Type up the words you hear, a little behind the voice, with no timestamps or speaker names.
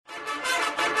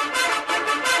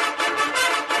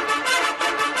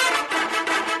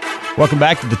Welcome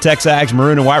back to the Texags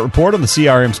Maroon and White Report on the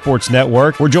CRM Sports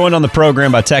Network. We're joined on the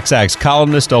program by Texags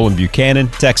columnist Olin Buchanan,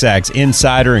 Texags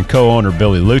insider and co-owner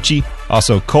Billy Lucci,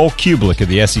 also Cole Kublik of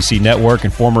the SEC Network,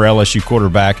 and former LSU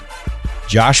quarterback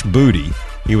Josh Booty.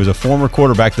 He was a former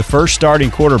quarterback, the first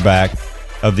starting quarterback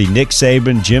of the Nick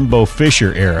Saban, Jimbo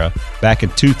Fisher era back in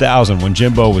 2000 when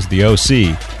Jimbo was the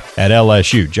OC at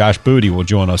LSU. Josh Booty will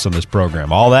join us on this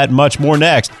program. All that and much more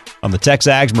next on the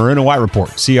Texags Maroon and White Report,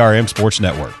 CRM Sports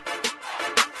Network.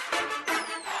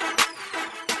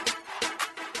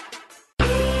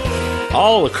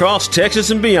 All across Texas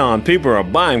and beyond, people are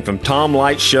buying from Tom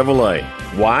Light Chevrolet.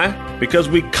 Why? Because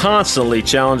we constantly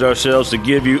challenge ourselves to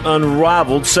give you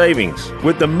unrivaled savings.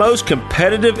 With the most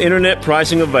competitive internet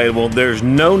pricing available, there's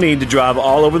no need to drive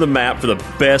all over the map for the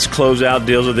best closeout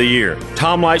deals of the year.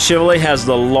 Tom Light Chevrolet has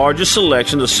the largest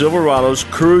selection of Silverados,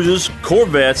 Cruzes,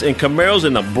 Corvettes, and Camaros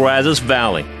in the Brazos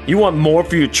Valley. You want more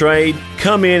for your trade?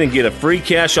 Come in and get a free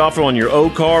cash offer on your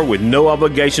old car with no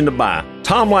obligation to buy.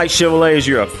 Tom Light Chevrolet is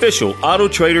your official Auto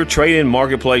Trader trade-in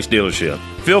marketplace dealership.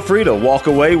 Feel free to walk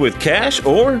away with cash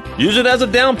or use it as a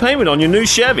down payment on your new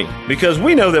Chevy, because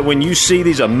we know that when you see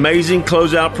these amazing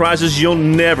closeout prices, you'll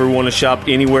never want to shop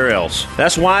anywhere else.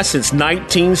 That's why since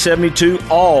 1972,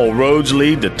 all roads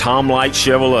lead to Tom Light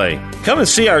Chevrolet. Come and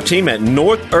see our team at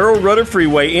North Earl Rudder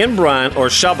Freeway in Bryan or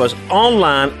shop us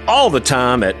online all the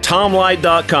time at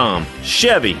tomlight.com.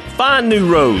 Chevy, find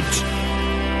new roads.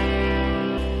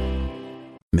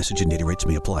 Message and data rates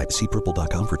may apply. See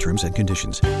Purple.com for terms and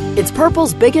conditions. It's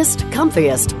Purple's biggest,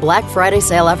 comfiest Black Friday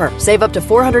sale ever. Save up to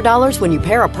 $400 when you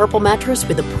pair a Purple mattress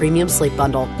with a premium sleep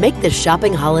bundle. Make this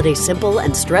shopping holiday simple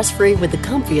and stress-free with the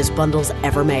comfiest bundles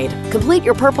ever made. Complete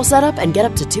your Purple setup and get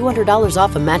up to $200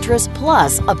 off a mattress,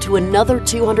 plus up to another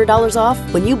 $200 off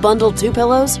when you bundle 2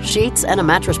 pillows, sheets, and a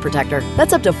mattress protector.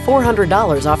 That's up to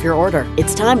 $400 off your order.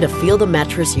 It's time to feel the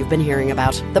mattress you've been hearing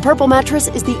about. The Purple mattress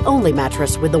is the only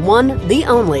mattress with the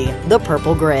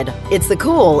Purple Grid. It's the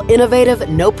cool, innovative,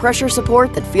 no-pressure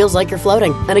support that feels like you're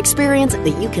floating. An experience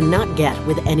that you cannot get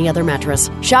with any other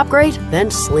mattress. Shop great, then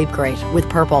sleep great with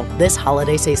Purple this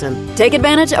holiday season. Take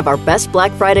advantage of our best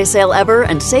Black Friday sale ever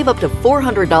and save up to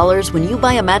 $400 when you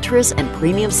buy a mattress and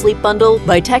premium sleep bundle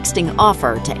by texting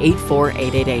OFFER to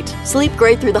 84888. Sleep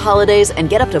great through the holidays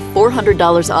and get up to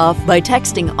 $400 off by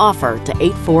texting OFFER to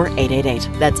 84888.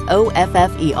 That's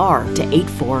OFFER to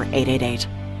 84888.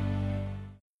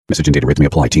 Message and data rates may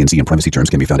apply. T&C and privacy terms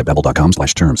can be found at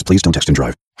babbel.com/terms. Please don't text and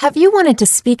drive. Have you wanted to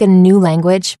speak a new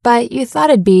language, but you thought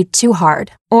it'd be too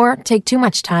hard or take too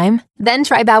much time? Then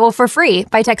try Babbel for free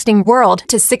by texting WORLD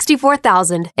to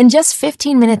 64,000. In just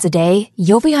 15 minutes a day,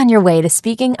 you'll be on your way to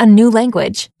speaking a new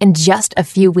language in just a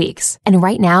few weeks. And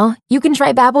right now, you can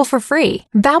try Babbel for free.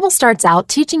 Babbel starts out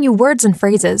teaching you words and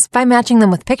phrases by matching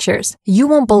them with pictures. You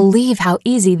won't believe how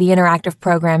easy the interactive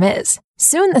program is.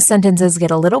 Soon the sentences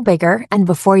get a little bigger, and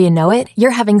before you know it,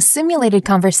 you're having simulated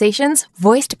conversations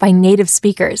voiced by native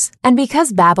speakers. And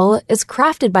because Babbel is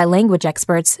crafted by language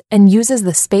experts and uses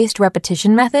the spaced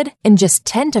repetition method, in just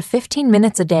 10 to 15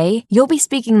 minutes a day, you'll be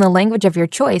speaking the language of your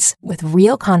choice with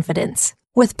real confidence.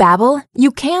 With Babbel, you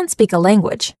can speak a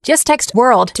language. Just text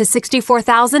WORLD to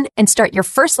 64,000 and start your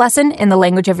first lesson in the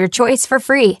language of your choice for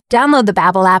free. Download the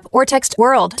Babbel app or text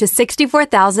WORLD to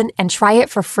 64,000 and try it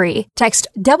for free. Text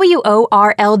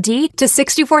WORLD to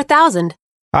 64,000.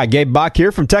 Hi, Gabe Bach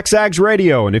here from Texags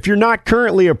Radio, and if you're not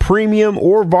currently a premium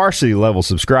or varsity level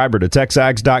subscriber to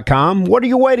Texags.com, what are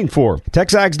you waiting for?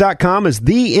 Texags.com is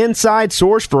the inside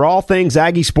source for all things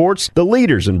Aggie sports, the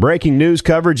leaders in breaking news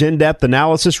coverage, in-depth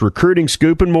analysis, recruiting,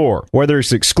 scoop, and more. Whether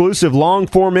it's exclusive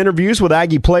long-form interviews with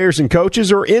Aggie players and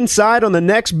coaches or insight on the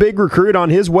next big recruit on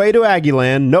his way to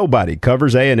Aggieland, nobody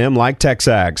covers A&M like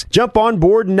Texags. Jump on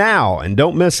board now and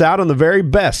don't miss out on the very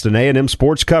best in A&M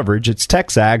sports coverage. It's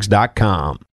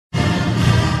Texags.com.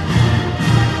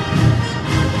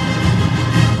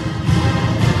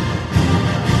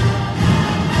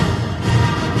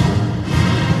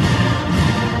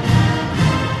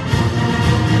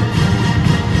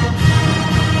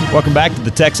 Welcome back to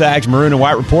the Texags Maroon and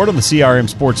White Report on the CRM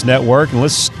Sports Network. And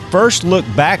let's first look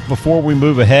back before we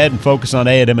move ahead and focus on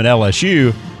A&M and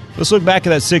LSU. Let's look back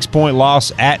at that 6-point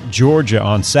loss at Georgia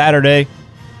on Saturday.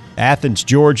 Athens,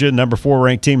 Georgia, number 4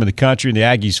 ranked team in the country, and the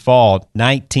Aggies fall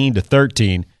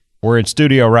 19-13. We're in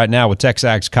studio right now with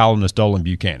Texags columnist Olin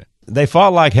Buchanan. They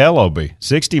fought like hell, OB.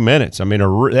 60 minutes. I mean,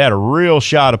 they had a real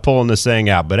shot of pulling this thing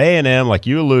out. But A&M, like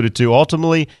you alluded to,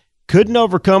 ultimately couldn't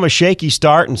overcome a shaky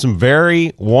start and some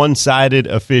very one-sided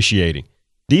officiating.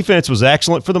 Defense was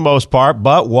excellent for the most part,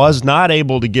 but was not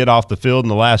able to get off the field in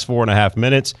the last 4.5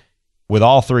 minutes with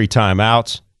all 3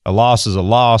 timeouts. A loss is a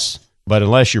loss, but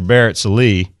unless you're Barrett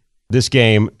Sallee, this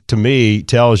game, to me,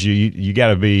 tells you got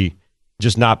to be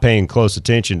just not paying close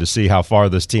attention to see how far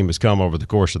this team has come over the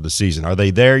course of the season. Are they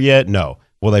there yet? No.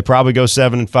 Will they probably go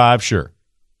 7-5? Sure.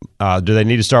 Do they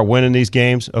need to start winning these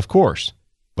games? Of course.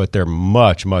 But they're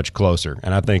much, much closer.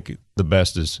 And I think the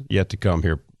best is yet to come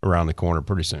here around the corner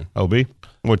pretty soon. OB,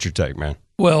 what's your take, man?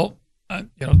 Well,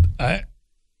 I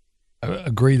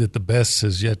agree that the best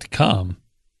is yet to come.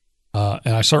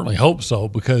 And I certainly hope so,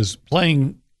 because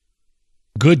playing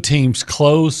good teams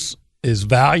close is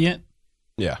valiant.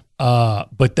 Yeah.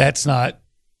 But that's not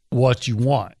what you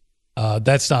want.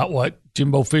 That's not what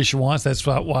Jimbo Fisher wants. That's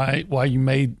not why you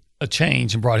made a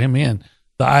change and brought him in.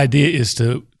 The idea is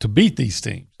to beat these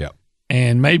teams. Yeah.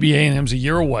 And maybe A&M's a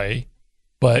year away,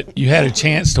 but you had a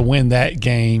chance to win that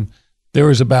game. There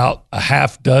was about a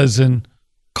half dozen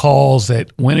calls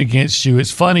that went against you.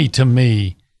 It's funny to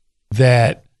me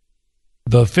that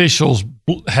the officials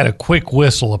had a quick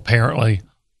whistle, apparently,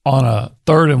 on a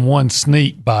 3rd and 1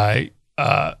 sneak by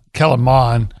Kellen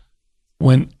Mond,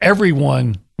 when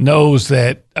everyone knows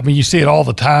that. I mean, you see it all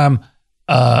the time.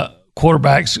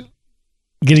 Quarterbacks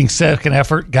getting second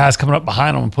effort, guys coming up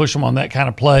behind them and push them on that kind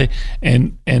of play.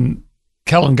 And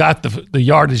Kellen got the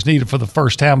yardage needed for the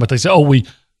first down, but they said, "Oh,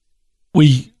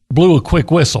 we blew a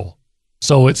quick whistle,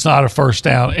 so it's not a first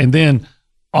down." And then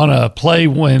on a play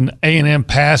when A&M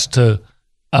passed to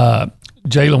Jalen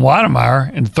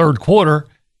Wydermyer in the third quarter,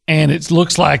 and it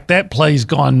looks like that play's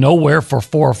gone nowhere for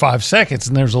 4 or 5 seconds,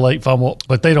 and there's a late fumble,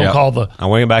 but they don't call the – I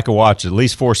went back and watched at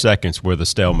least 4 seconds with a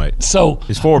stalemate. So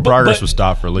his forward progress was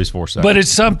stopped for at least 4 seconds. But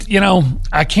it's something,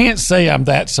 I can't say I'm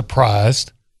that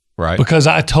surprised. Right. Because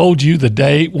I told you the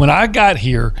day when I got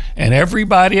here and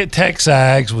everybody at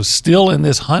TexAgs was still in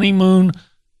this honeymoon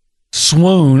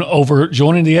swoon over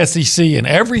joining the SEC, and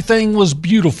everything was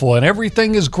beautiful and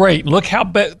everything is great. Look how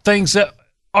things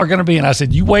are going to be. And I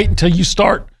said, you wait until you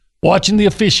start watching the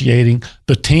officiating.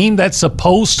 The team that's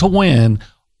supposed to win,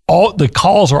 all the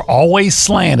calls are always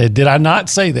slanted. Did I not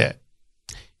say that?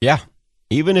 Yeah.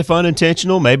 Even if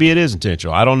unintentional, maybe it is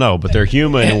intentional. I don't know, but they're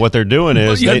human, and what they're doing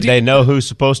is they know who's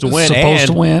supposed to win,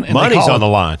 and money's on the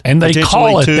line, and they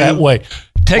call it that way.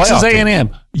 Texas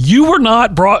A&M, you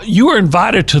were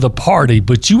invited to the party,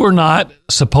 but you were not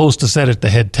supposed to sit at the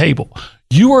head table.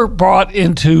 You were brought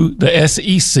into the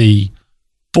SEC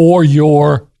for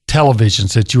your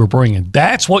televisions that you were bringing.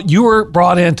 That's what you were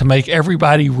brought in to make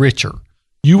everybody richer.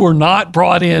 You were not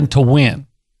brought in to win.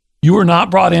 You were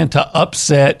not brought in to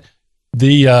upset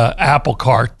the apple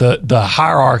cart, the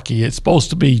hierarchy. It's supposed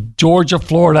to be Georgia,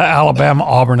 Florida, Alabama,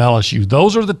 Auburn, LSU.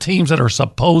 Those are the teams that are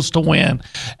supposed to win,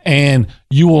 and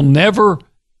you will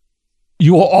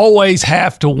always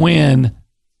have to win.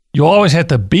 You always have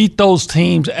to beat those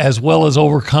teams as well as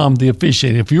overcome the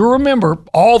officiating. If you remember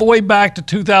all the way back to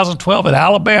 2012 at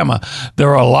Alabama, there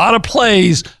are a lot of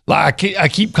plays. Like I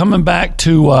keep coming back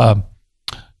to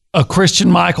a Christian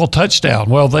Michael touchdown.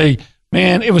 Well,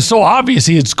 it was so obvious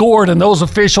he had scored, and those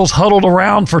officials huddled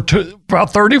around for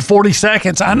about 30 or 40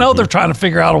 seconds. I know they're trying to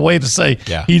figure out a way to say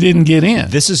he didn't get in.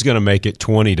 This is going to make it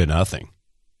 20-0.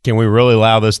 Can we really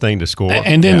allow this thing to score?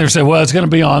 And then they say, well, it's going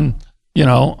to be on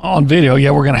video.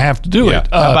 Yeah, we're going to have to do it.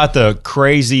 How about the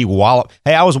crazy wallop?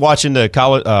 Hey, I was watching the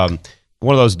college,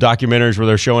 one of those documentaries where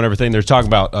they're showing everything. They're talking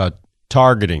about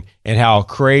targeting and how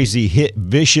crazy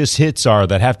vicious hits are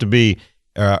that have to be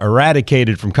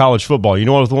eradicated from college football. You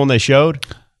know what the one they showed?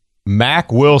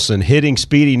 Mack Wilson hitting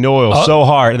Speedy Noyle so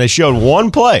hard, and they showed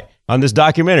one play on this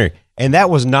documentary, and that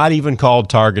was not even called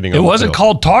targeting. It wasn't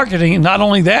called targeting, and not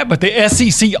only that, but the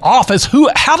SEC office,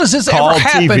 how does this ever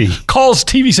happen? TV. Calls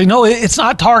TV, say, no, it's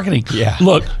not targeting. Yeah.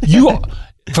 Look,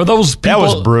 for those people, that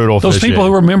was brutal. Those people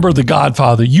who remember The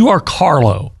Godfather, you are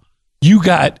Carlo. You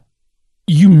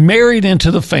married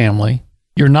into the family.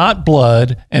 You're not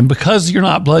blood, and because you're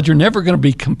not blood, you're never going to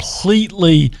be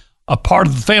completely a part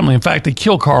of the family. In fact, they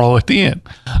kill Carlo at the end.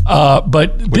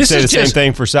 But this is the same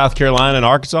thing for South Carolina and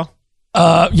Arkansas.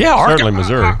 Certainly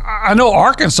Missouri. I know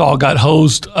Arkansas got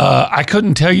hosed. I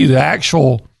couldn't tell you the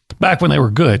actual back when they were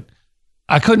good.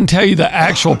 I couldn't tell you the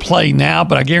actual play now,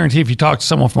 but I guarantee if you talk to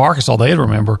someone from Arkansas, they'd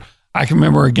remember. I can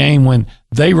remember a game when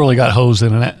they really got hosed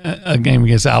in a game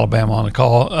against Alabama on a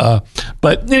call.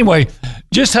 But anyway,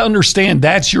 just to understand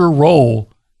that's your role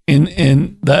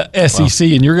in the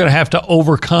SEC, and you're going to have to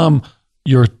overcome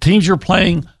your teams you're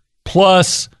playing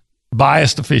plus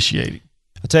biased officiating.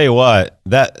 I'll tell you what,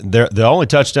 the only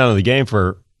touchdown of the game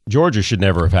for Georgia should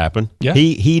never have happened. Yeah.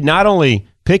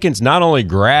 Pickens not only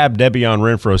grabbed Debian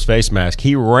Renfro's face mask,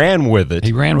 he ran with it.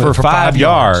 He ran with for it for 5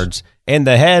 yards. And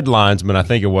the head linesman, I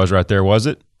think it was right there, was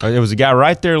it? It was a guy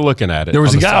right there looking at it. There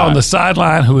was a guy on the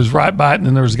sideline who was right by it, and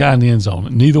then there was a guy in the end zone.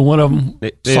 Neither one of them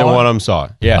Neither one of them saw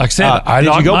it. Yeah. Like I said,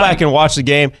 did you go back and watch the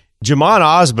game? Jamon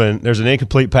Osborne, there's an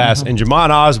incomplete pass, and Jamon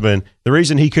Osborne, the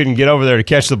reason he couldn't get over there to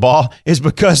catch the ball is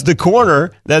because the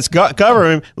corner that's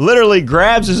covering him literally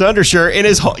grabs his undershirt and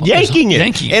is yanking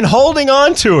it and holding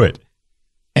on to it.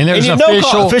 And there's an no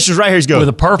call. Official's right here. He's going with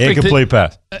a perfect incomplete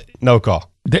pass. No call.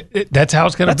 That's how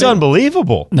it's going to be. That's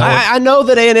unbelievable. No, I know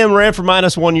that A&M ran for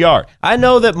 -1 yard. I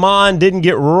know that Mon didn't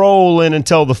get rolling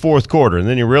until the fourth quarter, and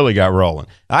then he really got rolling.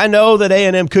 I know that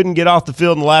A&M couldn't get off the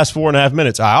field in the last 4.5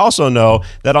 minutes. I also know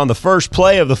that on the first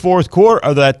play of the fourth quarter,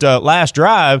 or that last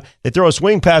drive, they throw a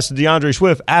swing pass to DeAndre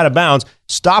Swift out of bounds,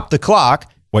 stop the clock,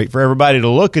 wait for everybody to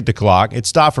look at the clock. It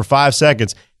stopped for 5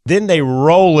 seconds. Then they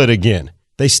roll it again.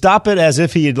 They stop it as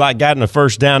if he had gotten a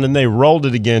first down, and they rolled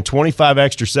it again. 25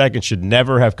 extra seconds should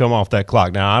never have come off that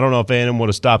clock. Now, I don't know if A&M would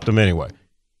have stopped them anyway.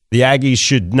 The Aggies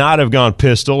should not have gone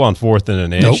pistol on 4th and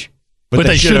an inch. Nope. But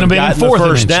they shouldn't have been gotten fourth the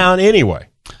first inch. down anyway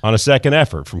on a second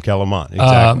effort from Kellen Mond.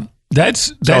 Exactly.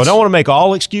 So I don't want to make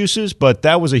all excuses, but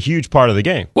that was a huge part of the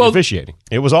game. Well, officiating.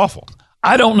 It was awful.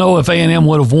 I don't know if A&M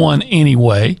would have won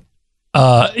anyway,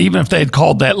 even if they had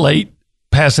called that late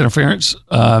pass interference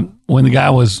when the guy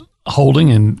was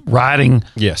holding and riding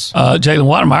Jalen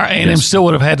Watermeyer. A&M still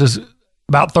would have had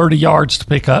about 30 yards to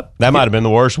pick up. That might have been the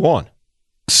worst one.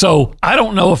 So I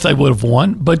don't know if they would have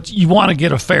won, but you want to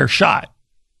get a fair shot.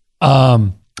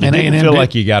 And A&M feel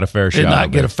like you got a fair shot. Did not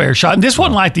get a fair shot. And this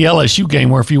wasn't like the LSU game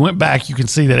where if you went back, you can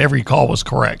see that every call was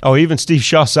correct. Oh, even Steve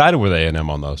Shaw sided with A&M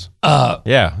on those. With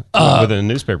a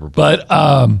newspaper. But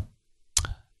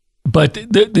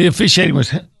the officiating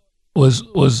was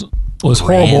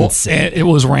horrible. Rancid. And it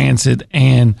was rancid.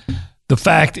 And the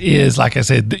fact is, like I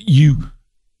said, that you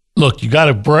got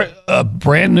a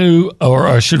brand new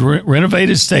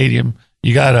renovated stadium.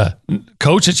 You got a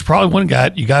coach that you probably wouldn't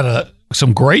got. You got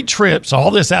some great trips,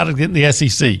 all this out of getting the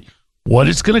SEC. What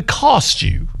it's going to cost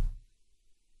you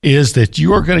is that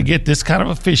you are going to get this kind of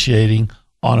officiating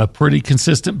on a pretty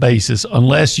consistent basis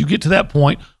unless you get to that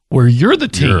point where you're the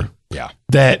team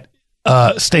that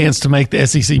stands to make the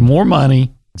SEC more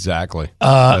money. Exactly.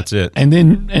 That's it. And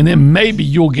then maybe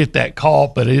you'll get that call.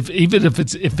 But if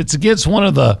it's against one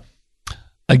of the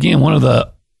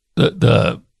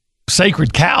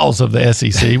sacred cows of the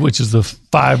SEC, which is the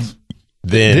 5,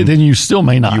 then you still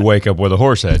may not. You wake up with a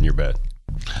horse head in your bed.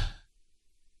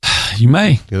 You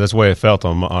may. Yeah, that's the way it felt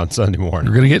on Sunday morning.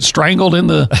 You're going to get strangled in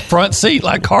the front seat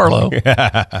like Carlo.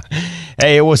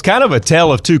 Hey, it was kind of a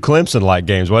tale of two Clemson-like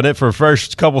games, wasn't it? For the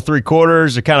first couple, 3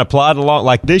 quarters, they're kind of plodding along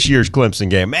like this year's Clemson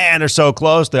game. Man, they're so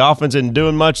close. The offense isn't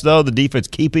doing much, though. The defense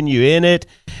keeping you in it,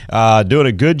 doing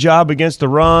a good job against the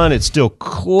run. It's still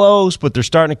close, but they're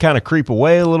starting to kind of creep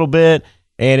away a little bit,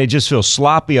 and it just feels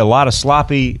sloppy, a lot of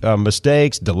sloppy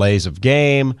mistakes, delays of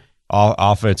game,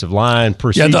 offensive line,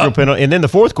 procedural penalty. And then the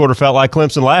fourth quarter felt like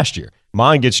Clemson last year.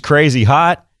 Mine gets crazy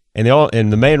hot. And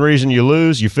the main reason you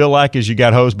lose, you feel like, is you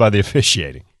got hosed by the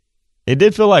officiating. It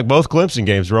did feel like both Clemson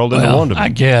games rolled into one to me. I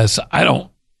guess. I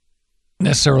don't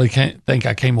necessarily think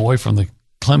I came away from the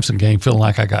Clemson game feeling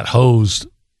like I got hosed.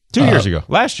 2 years ago.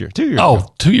 Last year. 2 years ago.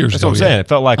 Oh, 2 years That's ago. what I'm saying. It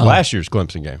felt like last year's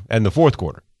Clemson game and the fourth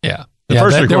quarter. Yeah. The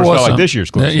first 3 quarters felt like this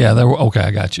year's Clemson. Okay,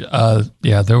 I got you.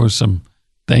 There were some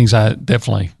things I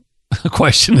definitely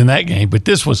questioned in that game, but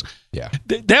this was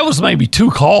that was maybe 2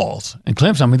 calls in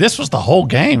Clemson. I mean, this was the whole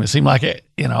game. It seemed like it,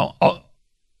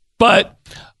 But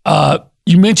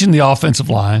you mentioned the offensive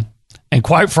line, and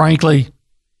quite frankly,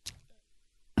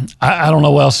 I don't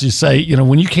know what else to say.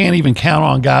 When you can't even count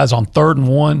on guys on 3rd and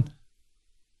 1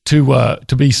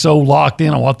 to be so locked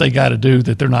in on what they got to do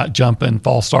that they're not jumping,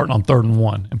 false starting on 3rd and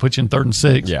 1 and put you in 3rd and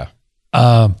 6.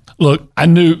 Yeah. Look, I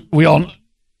knew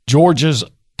Georgia's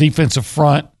defensive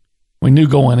front, we knew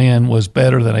going in was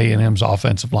better than A&M's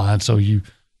offensive line. So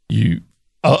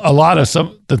a lot of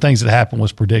the things that happened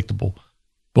was predictable.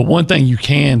 But one thing you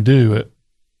can do,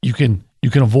 you can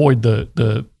avoid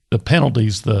the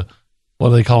penalties, what do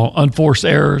they call them, unforced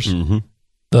errors,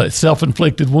 the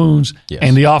self-inflicted wounds,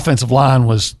 and the offensive line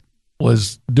was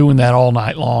doing that all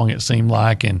night long, it seemed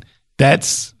like, and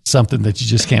that's something that you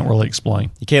just can't really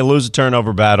explain. You can't lose a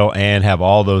turnover battle and have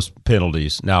all those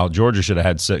penalties. Now, Georgia should have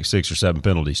had 6 or 7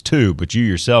 penalties too, but you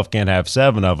yourself can't have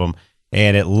 7 of them,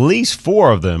 and at least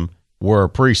 4 of them were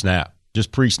pre-snap,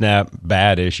 just pre-snap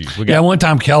bad issues. One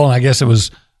time Kellen, I guess it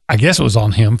was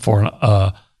on him for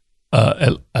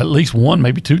at least 1,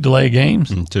 maybe 2 delay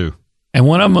games. 2. And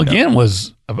one of them again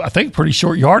was, I think, pretty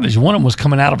short yardage. One of them was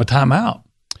coming out of a timeout,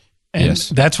 and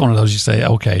that's one of those you say,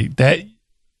 okay, that.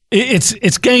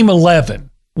 It's game 11.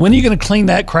 When are you going to clean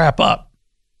that crap up?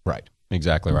 Right.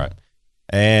 Exactly right.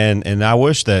 And I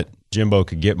wish that Jimbo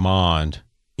could get Mond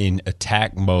in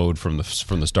attack mode from the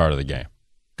start of the game.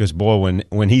 Because, boy,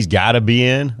 when he's got to be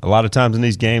in, a lot of times in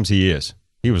these games he is.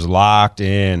 He was locked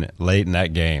in late in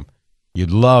that game.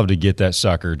 You'd love to get that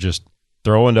sucker just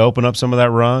throwing to open up some of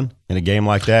that run in a game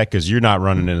like that because you're not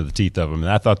running into the teeth of them.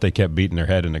 And I thought they kept beating their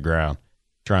head in the ground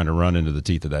trying to run into the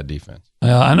teeth of that defense.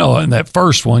 I know in that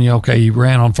first one, you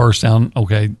ran on first down.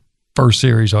 Okay, first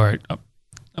series, all right.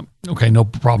 Okay, no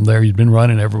problem there. You've been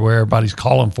running everywhere. Everybody's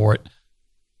calling for it.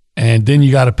 And then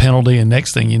you got a penalty, and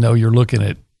next thing you know, you're looking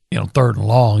at, third and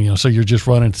long, so you're just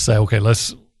running to say, okay,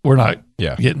 we're not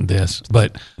getting this.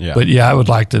 But I would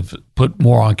like to put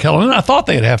more on Kellen. And I thought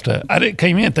they'd have to.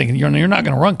 Came in thinking you're not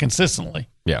going to run consistently.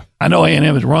 Yeah. I know A&M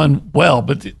has run well,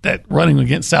 but that running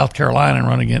against South Carolina and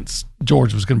running against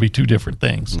Georgia was going to be two different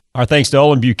things. Our thanks to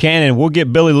Olin Buchanan. We'll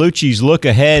get Billy Lucci's look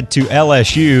ahead to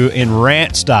LSU in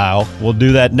rant style. We'll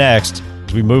do that next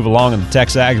as we move along in the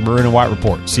Texas Ag Maroon and White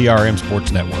Report, CRM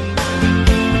Sports Network.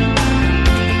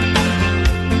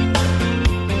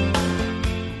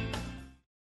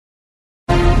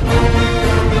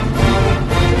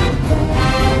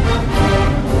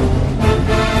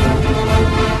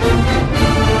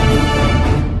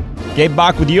 Gabe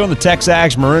Bach with you on the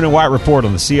Texags Maroon and White Report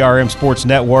on the CRM Sports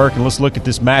Network. And let's look at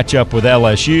this matchup with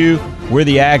LSU, where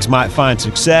the Ags might find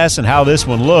success and how this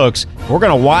one looks. We're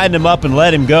going to wind him up and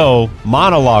let him go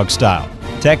monologue style.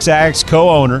 Texags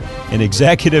co-owner and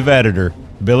executive editor,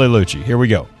 Billy Lucci. Here we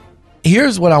go.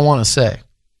 Here's what I want to say.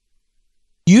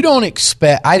 You don't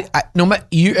expect no matter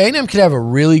A&M could have a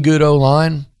really good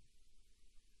O-line.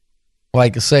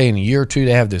 Like say in a year or two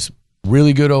they have this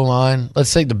really good O-line. Let's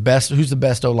say the best. Who's the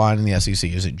best O-line in the SEC?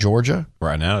 Is it Georgia?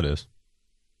 Right now it is.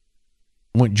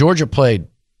 When Georgia played,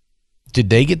 did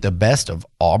they get the best of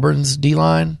Auburn's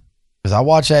D-line? Because I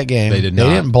watched that game. They did not. They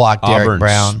didn't block Derek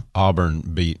Brown. Auburn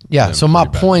beat. Yeah, so my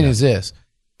point is this.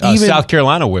 Even South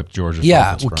Carolina whipped Georgia.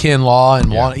 Yeah, with Ken Law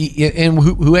and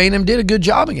who A&M did a good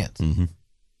job against. Mm-hmm.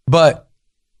 But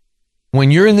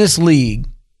when you're in this league,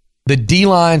 the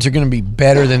D-lines are going to be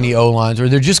better than the O-lines, or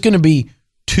they're just going to be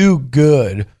too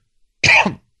good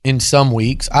in some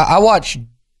weeks. I watched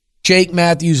Jake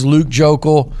Matthews, Luke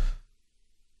Jokel.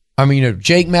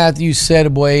 Jake Matthews,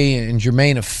 Sedabway, and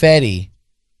Jermaine Ifedi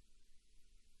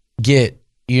get,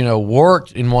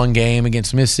 worked in one game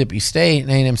against Mississippi State, and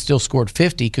A&M still scored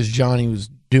 50 because Johnny was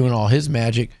doing all his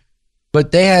magic.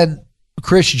 But they had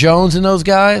Chris Jones and those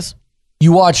guys.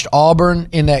 You watched Auburn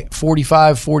in that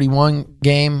 45-41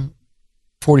 game,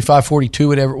 45-42,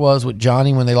 whatever it was, with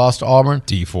Johnny when they lost to Auburn.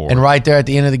 D Ford. And right there at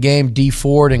the end of the game, D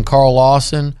Ford and Carl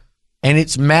Lawson. And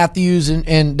it's Matthews,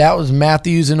 and that was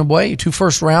Matthews in a way, 2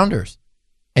 first-rounders.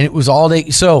 And it was all day.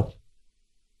 So,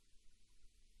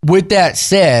 with that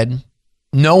said,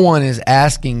 no one is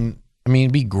asking,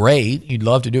 it'd be great. You'd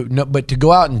love to do it. No, but to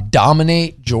go out and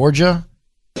dominate Georgia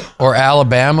or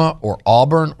Alabama or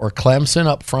Auburn or Clemson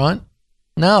up front,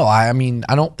 no. I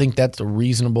don't think that's a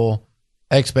reasonable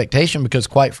expectation because,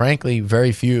 quite frankly,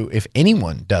 very few, if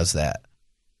anyone, does that.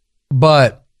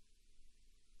 But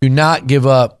do not give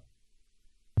up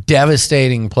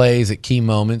devastating plays at key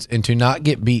moments and to not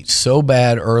get beat so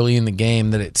bad early in the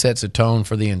game that it sets a tone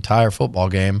for the entire football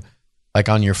game, like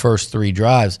on your first 3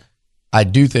 drives. I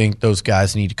do think those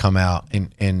guys need to come out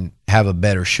and have a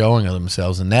better showing of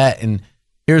themselves than that. And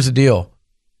here's the deal.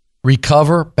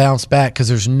 Recover, bounce back, because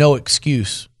there's no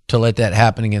excuse to let that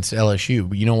happen against LSU.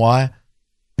 But you know why?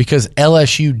 Because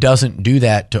LSU doesn't do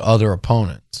that to other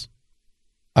opponents.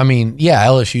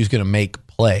 LSU is going to make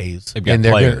plays, and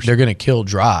they're going to kill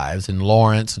drives. And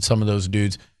Lawrence and some of those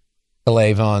dudes,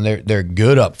 Calavon, they're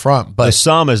good up front. But the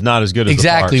sum is not as good as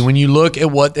exactly. the parts. When you look at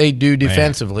what they do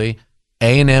defensively,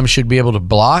 A&M should be able to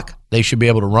block, they should be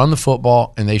able to run the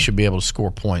football, and they should be able to score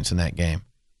points in that game.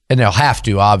 And they'll have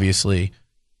to, obviously,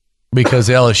 because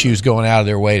LSU is going out of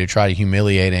their way to try to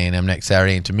humiliate A&M next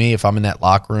Saturday. And to me, if I'm in that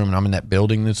locker room and I'm in that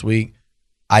building this week,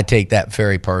 I take that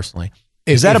very personally.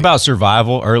 Is that about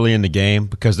survival early in the game?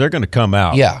 Because they're going to come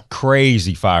out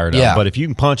crazy fired up. But if you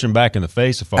can punch them back in the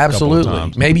face a couple of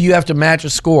times. Maybe you have to match a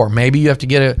score. Maybe you have to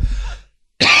get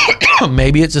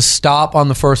maybe it's a stop on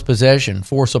the first possession,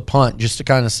 force a punt, just to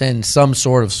kind of send some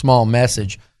sort of small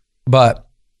message. But,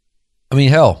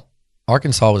 hell,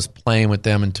 Arkansas was playing with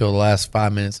them until the last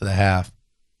 5 minutes of the half.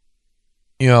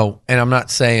 And I'm not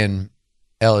saying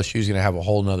LSU is going to have a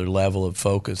whole nother level of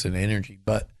focus and energy,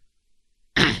 but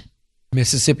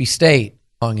Mississippi State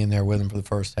hung in there with them for the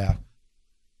first half.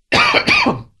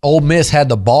 Ole Miss had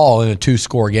the ball in a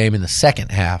 2-score game in the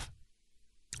second half.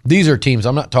 These are teams,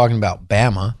 I'm not talking about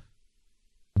Bama.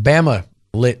 Bama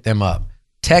lit them up.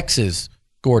 Texas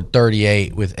scored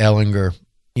 38 with Ellinger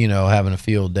having a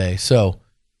field day. So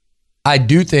I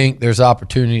do think there's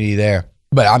opportunity there.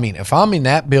 But, I mean, if I'm in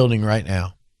that building right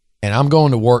now and I'm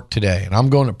going to work today and I'm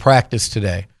going to practice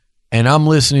today and I'm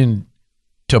listening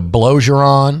to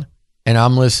Blogeron and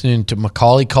I'm listening to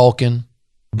Macaulay Culkin,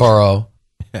 Burrow,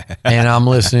 and I'm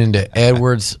listening to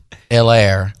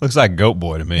Edwards-Helaire. Looks like Goat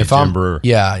Boy to me, Jim Brewer.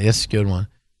 Yeah, that's a good one.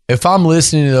 If I'm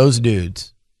listening to those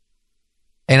dudes,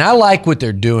 and I like what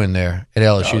they're doing there at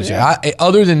LSU.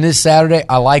 Other than this Saturday,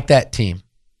 I like that team.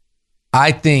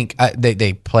 I think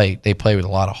they play with a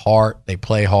lot of heart. They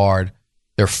play hard.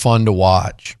 They're fun to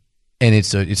watch, and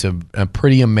it's a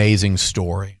pretty amazing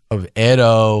story of Ed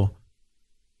O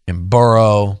and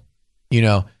Burrow.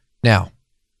 Now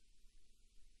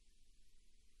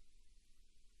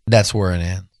that's where it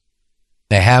ends.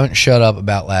 They haven't shut up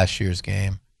about last year's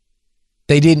game.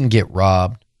 They didn't get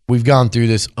robbed. We've gone through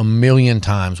this a million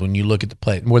times. When you look at the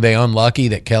play, were they unlucky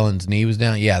that Kellen's knee was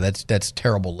down? Yeah, that's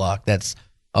terrible luck. That's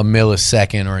a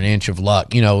millisecond or an inch of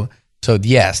luck. So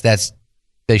yes,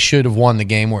 they should have won the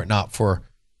game were it not for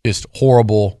just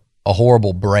a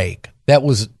horrible break. That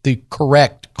was the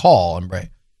correct call and break.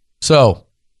 So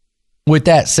with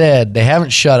that said, they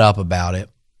haven't shut up about it.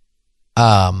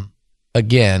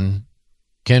 Again,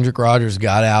 Kendrick Rogers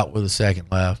got out with a second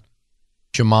left.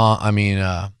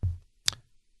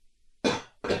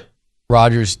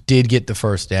 Rogers did get the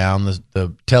first down.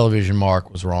 The television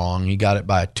mark was wrong. He got it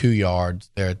by 2 yards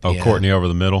there at the end. Courtney over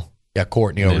the middle. Yeah,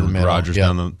 Courtney over the middle. Rogers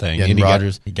down the thing. Yeah, and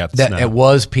Rogers. He got the snap. It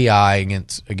was PI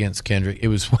against Kendrick. It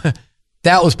was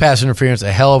that was pass interference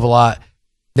a hell of a lot.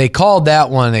 They called that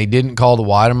one. They didn't call the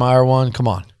Weidemeyer one. Come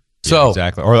on. So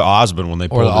exactly. Or the Osborne when they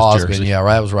pulled his jersey. Yeah,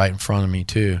 right. That was right in front of me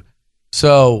too.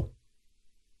 So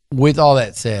with all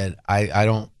that said,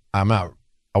 I'm out.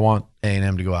 I want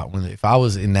A&M to go out and win. If I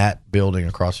was in that building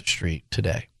across the street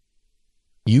today,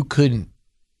 you couldn't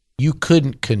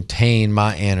contain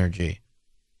my energy.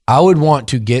 I would want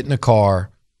to get in a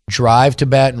car, drive to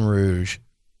Baton Rouge,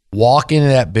 walk into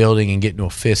that building and get into a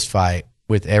fist fight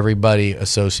with everybody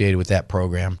associated with that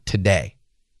program today.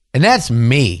 And that's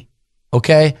me,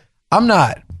 okay? I'm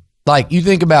not, like, you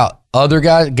think about other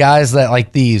guys that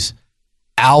like these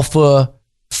alpha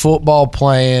football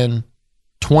playing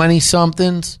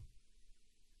 20-somethings,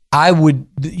 I would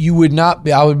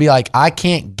be like, I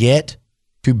can't get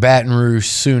to Baton Rouge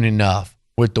soon enough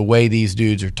with the way these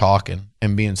dudes are talking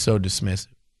and being so dismissive.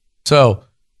 So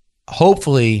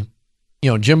hopefully,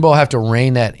 Jimbo will have to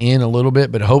rein that in a little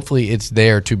bit, but hopefully it's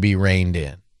there to be reined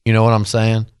in. You know what I'm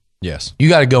saying? Yes. You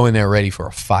got to go in there ready for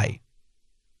a fight,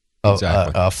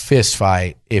 exactly. a fist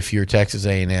fight. If you're Texas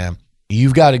A&M,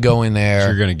 you've got to go in there.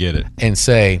 You're going to get it and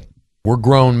say, "We're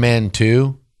grown men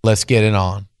too. Let's get it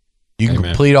on." You can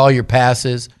Amen. complete all your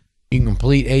passes. You can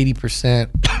complete 80%.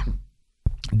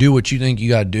 Do what you think you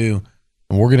got to do,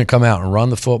 and we're going to come out and run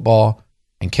the football.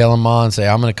 And Kellen Mond say,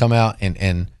 "I'm going to come out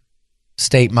and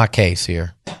state my case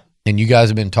here." And you guys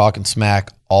have been talking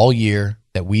smack all year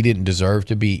that we didn't deserve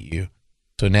to beat you.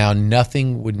 So now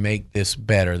nothing would make this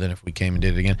better than if we came and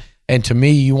did it again. And to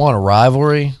me, you want a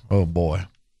rivalry? Oh boy,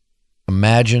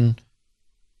 imagine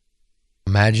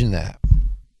that.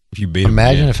 If you beat them,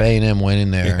 imagine if A&M went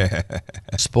in there,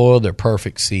 spoiled their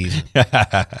perfect season.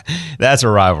 That's a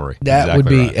rivalry. That exactly would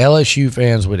be right. LSU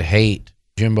fans would hate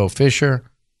Jimbo Fisher.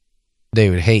 They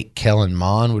would hate Kellen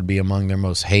Mond. Would be among their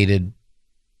most hated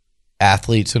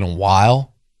athletes in a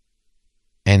while,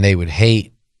 and they would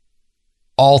hate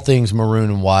all things maroon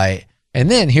and white. And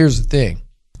then here's the thing: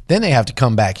 then they have to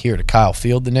come back here to Kyle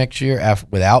Field the next year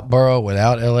without Burrow,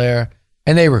 without Helaire.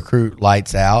 And they recruit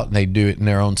lights out, and they do it in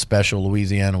their own special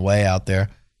Louisiana way out there.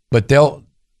 But they'll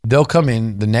come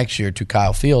in the next year to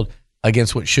Kyle Field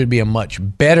against what should be a much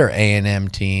better A&M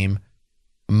team,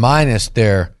 minus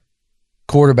their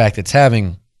quarterback that's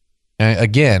having,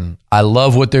 again, I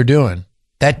love what they're doing.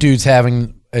 That dude's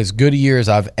having as good a year as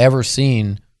I've ever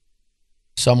seen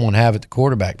someone have at the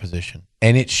quarterback position.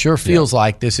 And it sure feels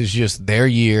like this is just their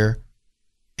year,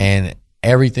 and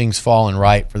everything's falling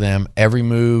right for them. Every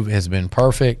move has been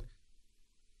perfect.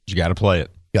 You got to play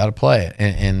it. Got to play it.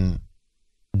 And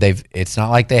it's not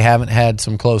like they haven't had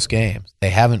some close games. They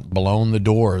haven't blown the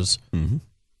doors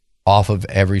off of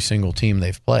every single team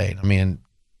they've played. I mean,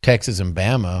 Texas and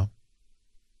Bama,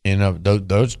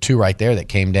 those two right there that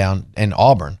came down, and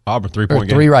Auburn 3-point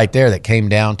game. Three right there that came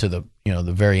down to the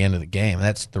very end of the game.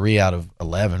 That's 3 out of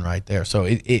 11 right there. So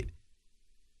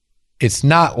it's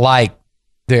not like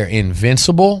they're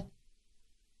invincible,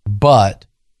 but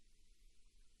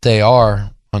they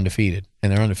are undefeated,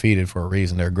 and they're undefeated for a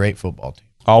reason. They're a great football team.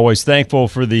 Always thankful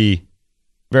for the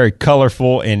very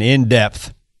colorful and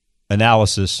in-depth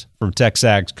analysis from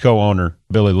Texags co-owner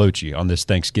Billy Lucci on this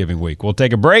Thanksgiving week. We'll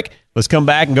take a break. Let's come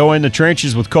back and go in the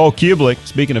trenches with Cole Kublik.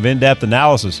 Speaking of in-depth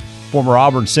analysis, former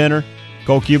Auburn center,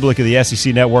 Cole Kublik of the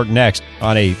SEC Network next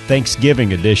on a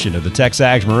Thanksgiving edition of the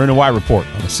Texags Maroon and White Report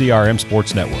on the CRM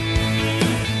Sports Network.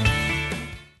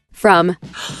 From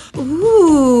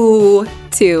ooh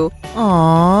to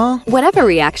aww. Whatever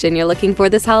reaction you're looking for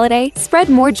this holiday, spread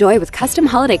more joy with custom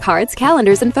holiday cards,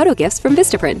 calendars, and photo gifts from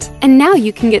Vistaprint. And now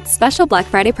you can get special Black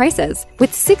Friday prices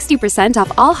with 60%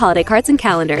 off all holiday cards and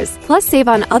calendars. Plus, save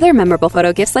on other memorable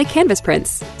photo gifts like canvas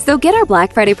prints. So get our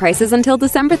Black Friday prices until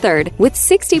December 3rd with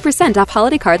 60% off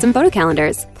holiday cards and photo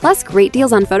calendars. Plus, great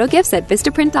deals on photo gifts at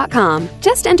Vistaprint.com.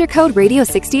 Just enter code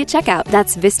Radio60 at checkout.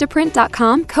 That's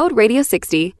Vistaprint.com, code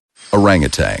Radio60.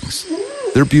 Orangutans.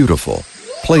 They're beautiful,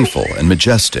 playful, and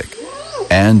majestic,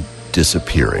 and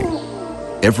disappearing.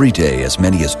 Every day, as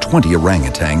many as 20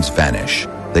 orangutans vanish.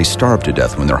 They starve to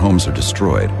death when their homes are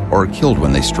destroyed, or are killed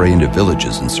when they stray into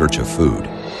villages in search of food.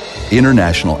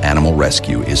 International Animal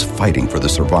Rescue is fighting for the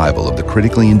survival of the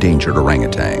critically endangered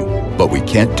orangutan, but we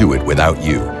can't do it without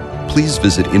you. Please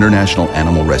visit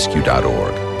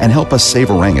internationalanimalrescue.org and help us save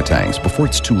orangutans before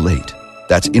it's too late.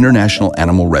 That's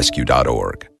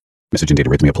internationalanimalrescue.org. Message and data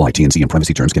rates may apply. T&C and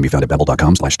privacy terms can be found at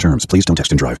babbel.com/terms. Please don't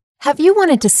text and drive. Have you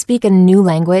wanted to speak a new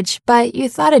language, but you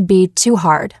thought it'd be too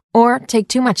hard or take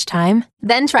too much time?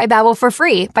 Then try Babbel for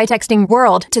free by texting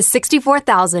WORLD to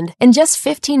 64,000. In just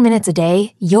 15 minutes a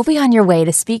day, you'll be on your way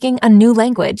to speaking a new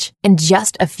language in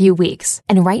just a few weeks.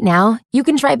 And right now, you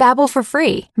can try Babbel for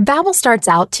free. Babbel starts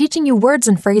out teaching you words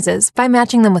and phrases by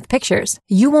matching them with pictures.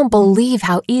 You won't believe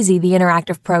how easy the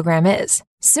interactive program is.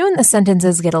 Soon the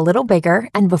sentences get a little bigger,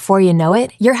 and before you know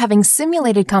it, you're having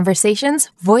simulated conversations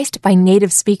voiced by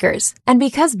native speakers. And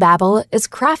because Babbel is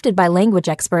crafted by language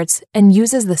experts and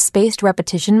uses the spaced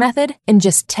repetition method, in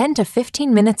just 10 to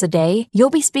 15 minutes a day,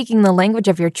 you'll be speaking the language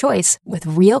of your choice with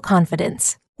real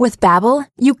confidence. With Babbel,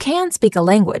 you can speak a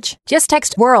language. Just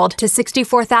text WORLD to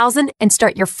 64,000 and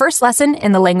start your first lesson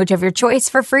in the language of your choice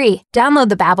for free. Download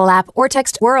the Babbel app or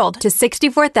text WORLD to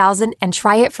 64,000 and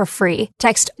try it for free.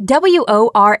 Text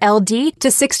WORLD to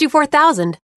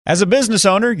 64,000. As a business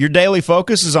owner, your daily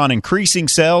focus is on increasing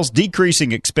sales,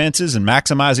 decreasing expenses, and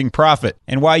maximizing profit.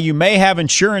 And while you may have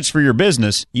insurance for your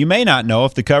business, you may not know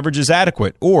if the coverage is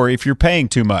adequate or if you're paying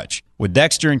too much. With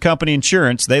Dexter & Company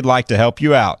Insurance, they'd like to help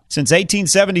you out. Since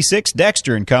 1876,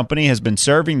 Dexter & Company has been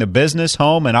serving the business,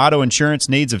 home, and auto insurance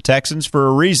needs of Texans for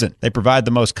a reason. They provide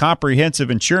the most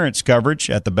comprehensive insurance coverage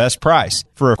at the best price.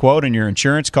 For a quote on your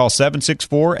insurance, call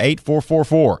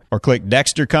 764-8444 or click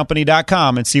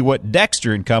DexterCompany.com and see what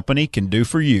Dexter & Company can do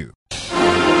for you.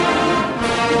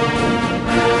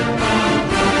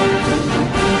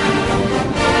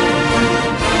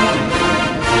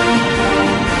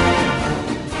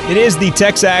 It is the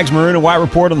Texags Maroon and White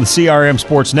Report on the CRM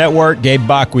Sports Network. Gabe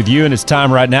Bach with you, and it's time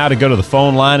right now to go to the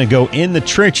phone line and go in the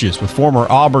trenches with former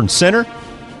Auburn center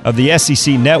of the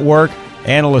SEC Network,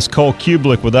 analyst Cole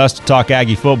Kublik with us to talk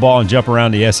Aggie football and jump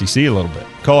around the SEC a little bit.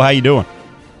 Cole, how you doing?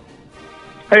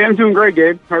 Hey, I'm doing great,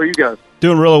 Gabe. How are you guys?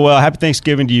 Doing really well. Happy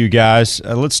Thanksgiving to you guys.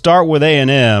 Let's start with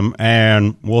A&M,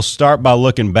 and we'll start by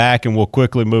looking back, and we'll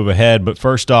quickly move ahead. But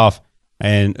first off,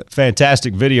 and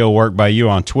fantastic video work by you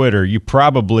on Twitter. You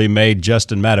probably made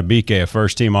Justin Matabike a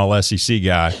first-team All-SEC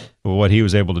guy with what he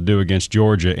was able to do against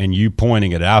Georgia, and you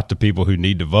pointing it out to people who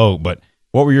need to vote. But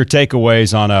what were your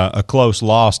takeaways on a close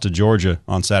loss to Georgia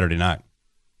on Saturday night?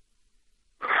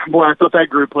 Boy, I thought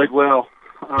that group played well.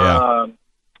 Yeah.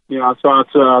 I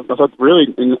thought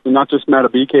really, and not just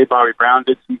Matabike, Bobby Brown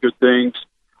did some good things.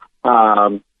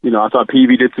 I thought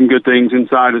Peavy did some good things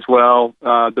inside as well.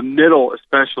 The middle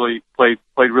especially played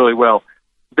really well.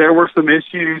 There were some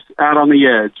issues out on the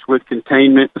edge with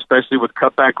containment, especially with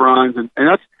cutback runs, and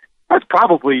that's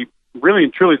probably really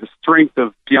and truly the strength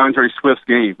of DeAndre Swift's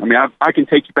game. I mean, I can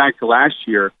take you back to last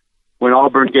year when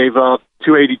Auburn gave up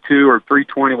 282 or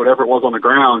 320, whatever it was on the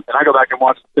ground, and I go back and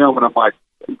watch the film, and I'm like,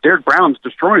 Derek Brown's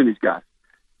destroying these guys.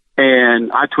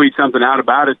 And I tweet something out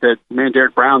about it that, man,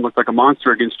 Derek Brown looked like a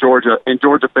monster against Georgia, and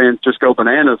Georgia fans just go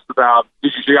bananas about,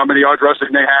 did you see how many yards rushing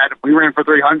they had? We ran for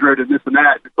 300 and this and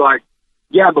that. It's like,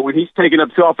 yeah, but when he's taking up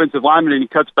two offensive linemen and he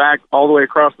cuts back all the way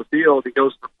across the field, he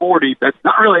goes for 40, that's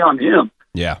not really on him.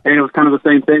 Yeah. And it was kind of the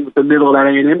same thing with the middle of that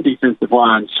A&M defensive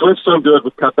line. Swift's so good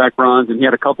with cutback runs, and he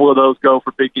had a couple of those go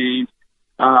for big gains,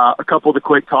 a couple of the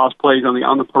quick toss plays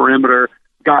on the perimeter.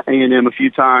 Got A&M a few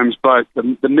times, but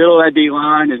the middle of that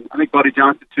D-line, and I think Buddy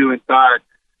Johnson, too, inside,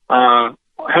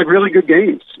 had really good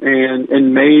games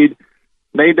and made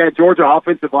that Georgia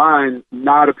offensive line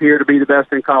not appear to be the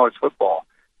best in college football.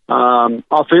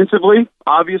 Offensively,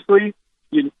 obviously,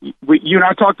 you and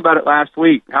I talked about it last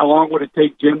week. How long would it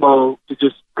take Jimbo to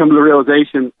just come to the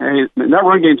realization, hey, that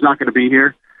run game's not going to be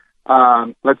here.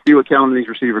 Let's see what Kellen and these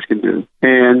receivers can do.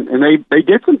 And they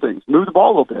did some things, moved the ball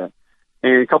a little bit.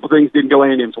 And a couple things didn't go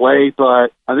A&M's way, but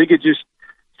I think it just,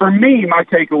 for me, my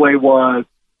takeaway was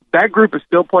that group is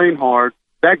still playing hard.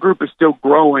 That group is still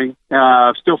growing,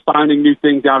 still finding new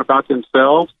things out about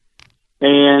themselves.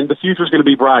 And the future is going to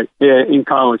be bright in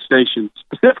College Station,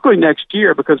 specifically next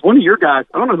year, because one of your guys,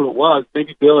 I don't know who it was,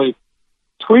 maybe Billy,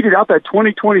 tweeted out that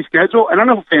 2020 schedule. And I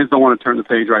know fans don't want to turn the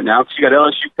page right now because you got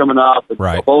LSU coming up and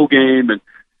a bowl game. And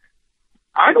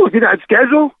I look at that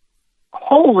schedule,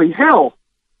 holy hell.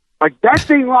 Like, that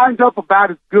thing lines up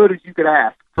about as good as you could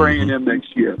ask for A&M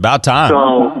next year. About time.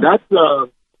 So that's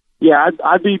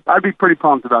I'd be pretty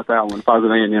pumped about that one if I was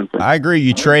an A&M fan. I agree.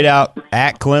 You trade out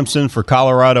at Clemson for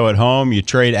Colorado at home. You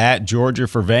trade at Georgia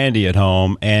for Vandy at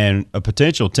home, and a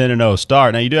potential 10-0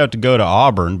 start. Now, you do have to go to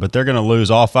Auburn, but they're going to lose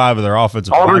all 5 of their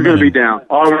offensive linemen. Auburn's going to be down.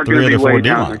 Auburn's going to be way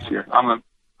down next year.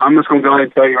 I'm just going to go ahead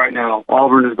and tell you right now,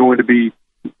 Auburn is going to be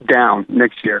down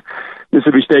next year.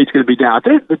 Mississippi State's going to be down. I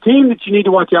think the team that you need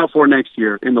to watch out for next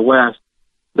year in the West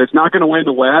that's not going to win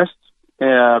the West,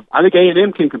 I think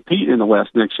A&M can compete in the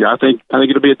West next year. I think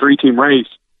it'll be a 3-team race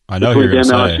between them,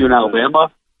 LSU, and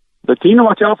Alabama. The team to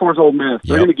watch out for is Ole Miss.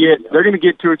 They're going to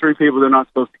get 2 or 3 people they're not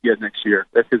supposed to get next year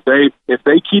because if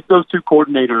they keep those 2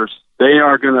 coordinators,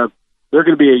 they're going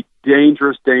to be a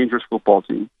dangerous football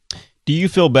team. Do you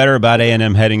feel better about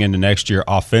A&M heading into next year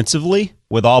offensively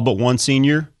with all but one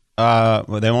senior? They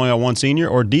only got one senior,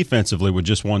 or defensively with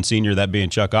just one senior, that being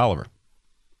Chuck Oliver?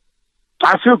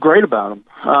 I feel great about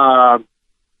them.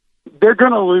 They're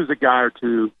going to lose a guy or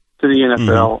two to the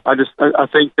NFL. I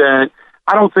think that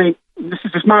I don't think this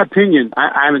is just my opinion.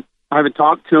 I haven't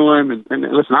talked to him, and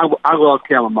listen, I love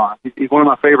Kellen Mond. He's one of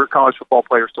my favorite college football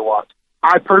players to watch.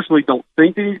 I personally don't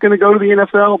think that he's going to go to the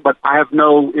NFL, but I have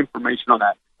no information on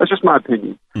that. That's just my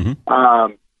opinion.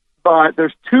 But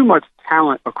there's too much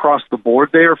talent across the board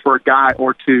there for a guy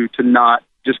or two to not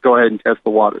just go ahead and test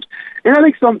the waters. And I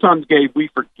think sometimes, Gabe, we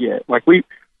forget. Like we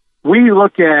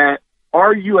look at,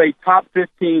 are you a top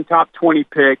 15, top 20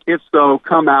 pick? If so,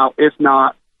 come out. If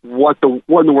not, what in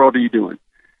the world are you doing?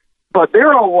 But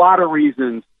there are a lot of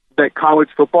reasons that college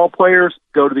football players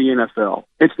go to the NFL.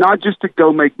 It's not just to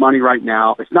go make money right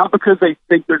now. It's not because they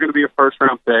think they're going to be a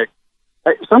first-round pick.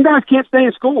 Some guys can't stay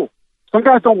in school. Some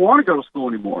guys don't want to go to school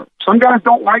anymore. Some guys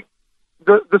don't like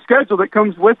the schedule that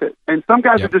comes with it, and some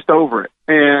guys are just over it.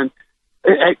 And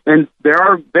there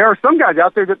are some guys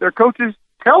out there that their coaches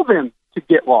tell them to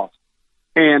get lost,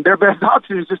 and their best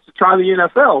option is just to try the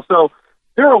NFL. So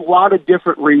there are a lot of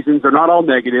different reasons. They're not all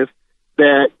negative,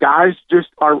 that guys just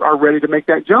are ready to make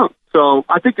that jump. So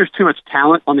I think there's too much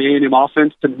talent on the A&M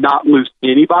offense to not lose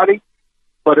anybody.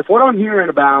 But if what I'm hearing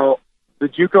about the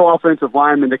JUCO offensive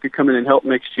lineman that could come in and help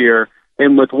next year,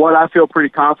 and with what I feel pretty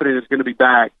confident is going to be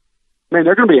back, man,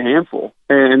 they're going to be a handful,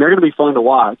 and they're going to be fun to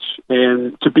watch.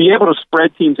 And to be able to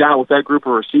spread teams out with that group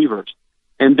of receivers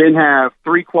and then have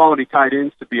 3 quality tight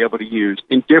ends to be able to use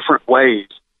in different ways,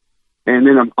 and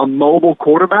then a mobile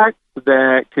quarterback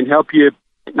that can help you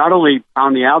not only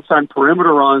on the outside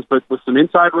perimeter runs, but with some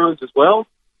inside runs as well.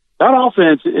 That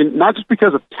offense, and not just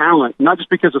because of talent, not just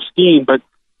because of scheme, but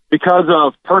because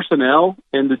of personnel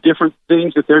and the different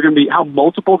things that they're going to be, how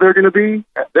multiple they're going to be,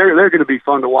 they're going to be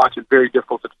fun to watch and very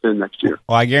difficult to defend next year.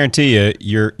 Well, I guarantee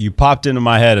you popped into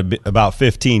my head about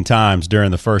 15 times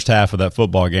during the first half of that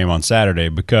football game on Saturday,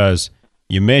 because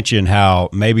you mentioned how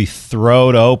maybe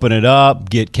throw to open it up,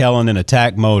 get Kellen in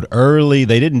attack mode early.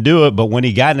 They didn't do it, but when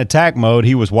he got in attack mode,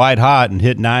 he was white hot and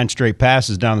hit 9 straight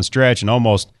passes down the stretch and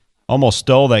almost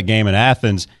stole that game in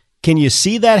Athens. Can you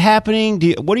see that happening?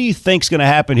 What do you think's going to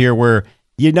happen here where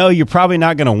you're probably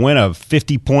not going to win a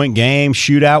 50-point game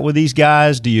shootout with these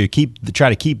guys? Do you try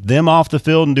to keep them off the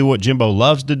field and do what Jimbo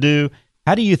loves to do?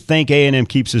 How do you think A&M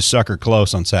keeps his sucker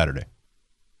close on Saturday?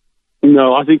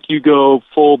 No, I think you go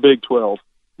full Big 12.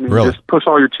 Really? Just push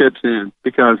all your chips in,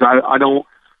 because I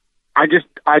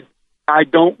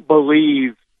don't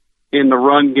believe in the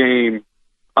run game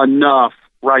enough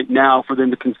right now for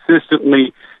them to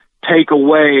consistently take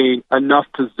away enough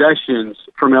possessions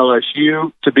from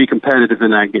LSU to be competitive in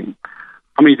that game.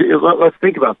 I mean, let's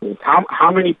think about this.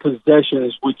 How many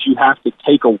possessions would you have to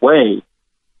take away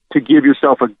to give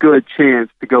yourself a good chance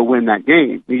to go win that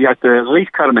game? You have to at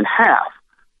least cut them in half.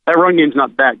 That run game's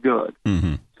not that good.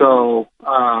 Mm-hmm. So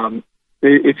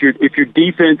if your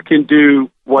defense can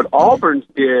do what Auburn's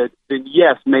did, then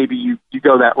yes, maybe you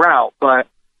go that route. But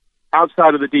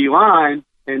outside of the D-line,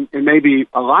 and maybe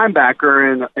a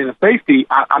linebacker and a safety,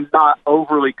 I'm not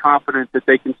overly confident that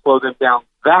they can slow them down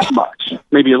that much.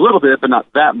 Maybe a little bit, but not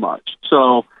that much.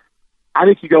 So I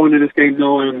think you go into this game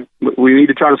knowing we need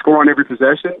to try to score on every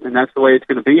possession, and that's the way it's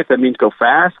going to be. If that means go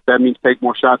fast, if that means take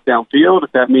more shots downfield,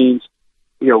 if that means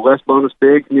less bonus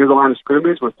bigs near the line of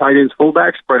scrimmage with tight ends,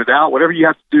 fullbacks, spread it out, whatever you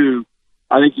have to do.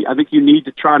 I think you need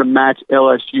to try to match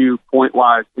LSU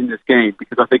point-wise in this game,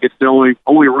 because I think it's the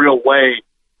only real way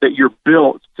that you're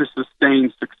built to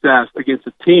sustain success against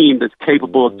a team that's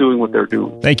capable of doing what they're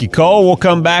doing. Thank you, Cole. We'll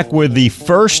come back with the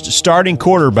first starting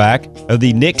quarterback of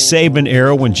the Nick Saban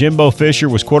era when Jimbo Fisher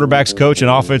was quarterback's coach and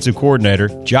offensive coordinator.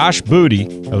 Josh Booty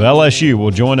of LSU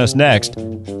will join us next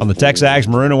on the TexAgs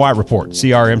Maroon and White Report,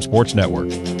 CRM Sports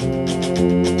Network.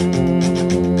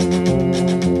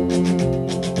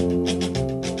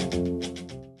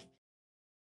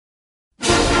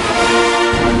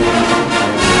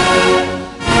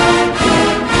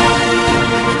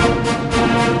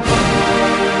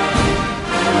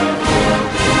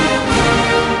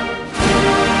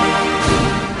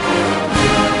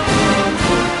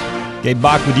 Gabe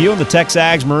Bach with you on the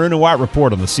TexAgs Maroon and White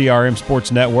Report on the CRM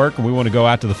Sports Network. And we want to go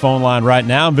out to the phone line right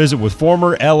now and visit with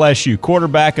former LSU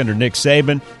quarterback under Nick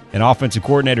Saban and offensive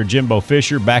coordinator Jimbo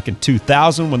Fisher back in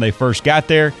 2000 when they first got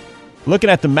there. Looking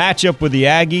at the matchup with the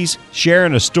Aggies,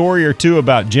 sharing a story or two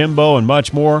about Jimbo and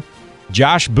much more.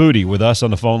 Josh Booty with us on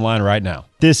the phone line right now.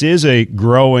 This is a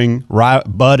growing,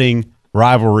 budding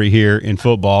rivalry here in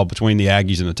football between the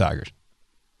Aggies and the Tigers.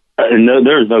 No,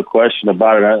 there's no question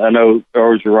about it. I know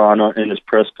Orgeron in his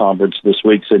press conference this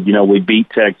week said, we beat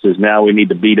Texas. Now we need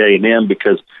to beat A&M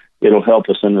because it'll help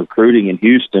us in recruiting in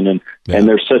Houston. And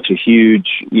there's such a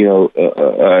huge,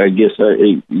 I guess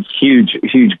a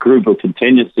huge group of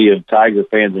contingency of Tiger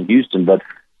fans in Houston. But,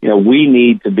 we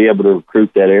need to be able to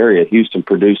recruit that area. Houston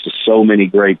produces so many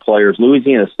great players.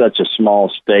 Louisiana is such a small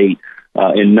state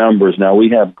in numbers. Now, we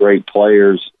have great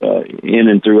players in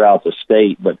and throughout the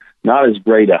state, but not as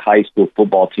great at high school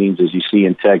football teams as you see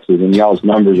in Texas, and y'all's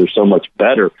numbers are so much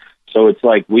better. So it's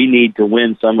like we need to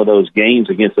win some of those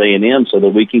games against A&M so that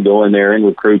we can go in there and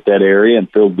recruit that area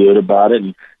and feel good about it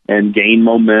and gain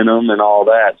momentum and all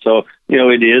that. So,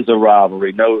 it is a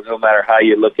rivalry, no matter how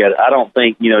you look at it. I don't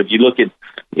think, if you look at,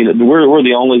 we're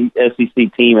the only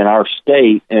SEC team in our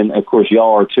state, and of course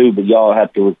y'all are too, but y'all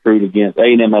have to recruit against,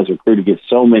 A&M has recruited against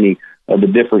so many of the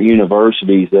different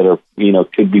universities that are,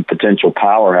 could be potential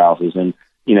powerhouses, and,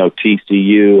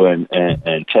 TCU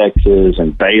and Texas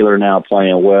and Baylor now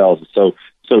playing well. So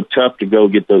tough to go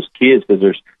get those kids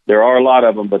because there are a lot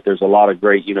of them, but there's a lot of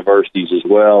great universities as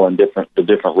well in the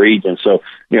different regions. So,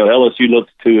 LSU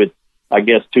looks to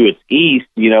its east,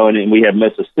 and we have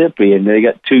Mississippi, and they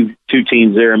got two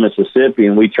teams there in Mississippi,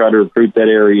 and we try to recruit that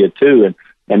area too.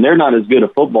 And they're not as good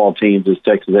of football teams as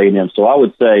Texas A&M. So I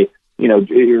would say,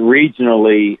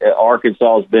 regionally,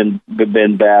 Arkansas has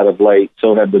been bad of late.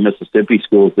 So have the Mississippi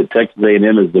schools. But Texas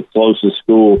A&M is the closest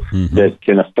school that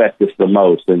can affect us the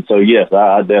most. And so, yes,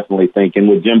 I definitely think. And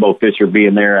with Jimbo Fisher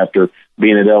being there after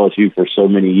being at LSU for so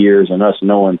many years, and us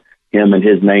knowing him and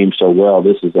his name so well,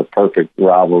 this is a perfect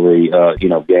rivalry,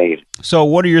 game. So,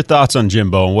 what are your thoughts on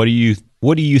Jimbo, and what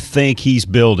do you think he's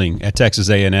building at Texas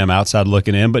A&M outside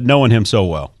looking in, but knowing him so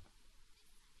well?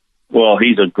 Well,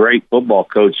 he's a great football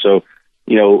coach, so,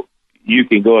 you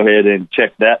can go ahead and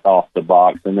check that off the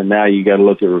box, and then now you got to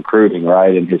look at recruiting,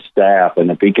 right, and his staff,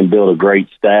 and if he can build a great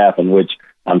staff, and which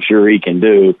I'm sure he can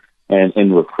do,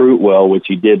 and recruit well, which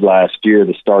he did last year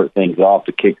to start things off,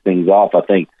 to kick things off, I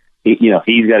think, he's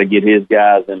got to get his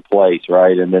guys in place,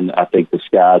 right, and then I think the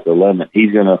sky's the limit. He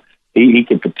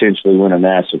can potentially win a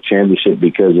national championship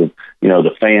because of,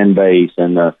 the fan base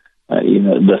and the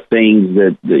things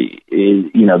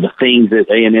that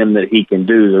A&M that he can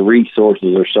do. The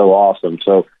resources are so awesome.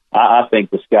 So I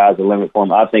think the sky's the limit for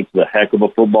him. I think he's a heck of a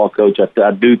football coach.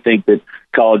 I do think that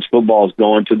college football is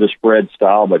going to the spread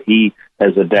style, but he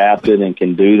has adapted and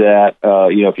can do that.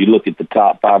 If you look at the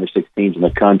top 5 or 6 teams in the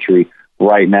country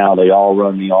right now, they all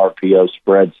run the RPO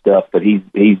spread stuff, but he's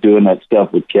doing that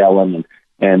stuff with Kellen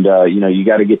and you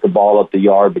got to get the ball up the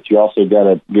yard, but you also got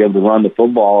to be able to run the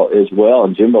football as well.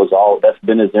 And Jimbo's that's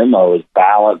been his MO, is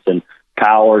balance and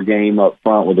power game up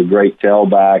front with a great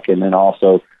tailback, and then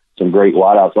also some great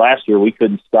wideouts. Last year we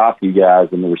couldn't stop you guys,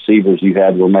 and the receivers you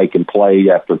had were making play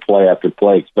after play after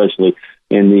play, especially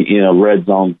in the red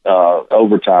zone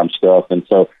overtime stuff. And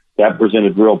so that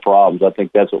presented real problems. I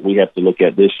think that's what we have to look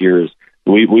at this year is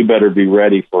we better be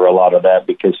ready for a lot of that,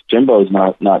 because Jimbo's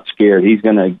not scared. He's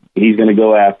gonna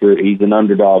go after it. He's an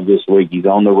underdog this week. He's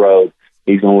on the road.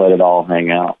 He's gonna let it all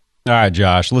hang out. All right,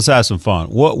 Josh, let's have some fun.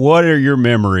 What are your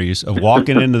memories of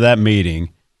walking into that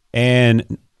meeting?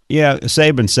 And, yeah,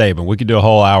 Saban. We could do a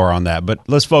whole hour on that, but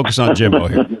let's focus on Jimbo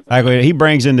here. Actually, he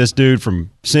brings in this dude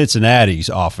from Cincinnati's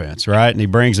offense, right? And he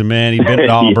brings him in. He'd been at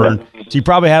Auburn. So you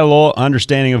probably had a little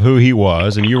understanding of who he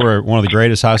was, and you were one of the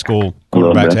greatest high school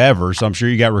quarterbacks ever, so I'm sure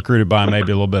you got recruited by him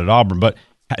maybe a little bit at Auburn. But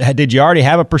did you already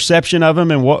have a perception of him,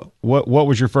 and what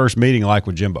was your first meeting like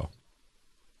with Jimbo?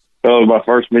 Oh, my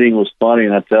first meeting was funny,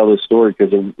 and I tell this story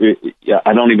because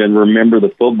I don't even remember the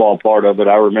football part of it.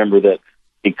 I remember that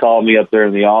he called me up there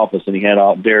in the office, and he had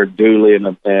Derek Dooley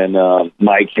and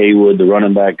Mike Haywood, the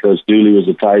running back coach. Dooley was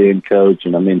the tight end coach,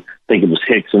 and I think it was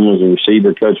Hickson was the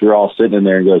receiver coach. We were all sitting in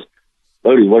there, and goes,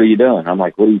 "Bodie, what are you doing?" I'm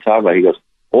like, "What are you talking about?" He goes,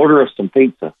 "Order us some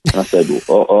pizza." And I said,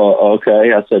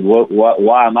 "Okay." I said,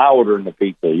 "Why am I ordering the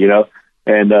pizza?" You know,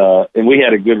 and we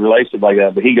had a good relationship like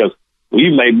that. But he goes, "Well,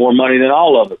 you made more money than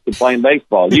all of us to playing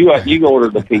baseball. You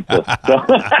ordered the pizza."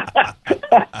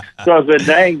 So I said,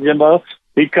 "Dang, Jimbo."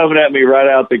 He's coming at me right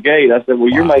out the gate. I said, "Well,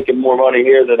 you're making more money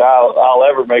here than I'll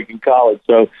ever make in college."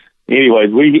 So,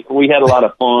 anyways, we had a lot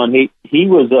of fun.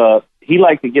 He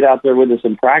liked to get out there with us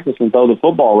and practice and throw the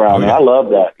football around, and I love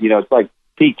that. You know, it's like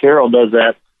Pete Carroll does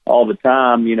that all the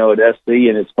time. You know, at SC,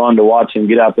 and it's fun to watch him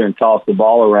get out there and toss the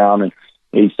ball around. And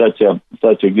he's such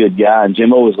a good guy. And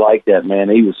Jimbo was like that, man.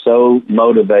 He was so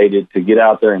motivated to get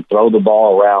out there and throw the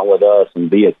ball around with us and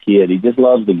be a kid. He just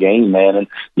loves the game, man, and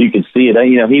you could see it.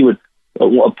 You know,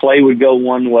 a play would go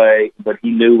one way, but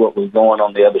he knew what was going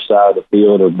on the other side of the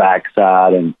field or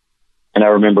backside, and I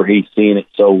remember he seeing it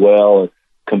so well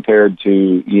compared to,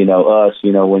 you know, us.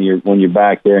 You know, when you're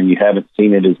back there and you haven't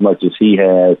seen it as much as he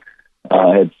had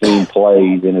seen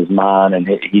plays in his mind, and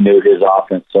he knew his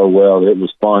offense so well. It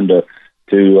was fun to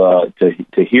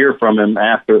hear from him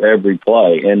after every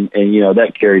play, and you know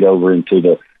that carried over into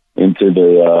the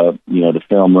you know the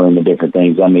film room and different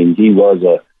things. I mean, he was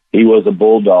a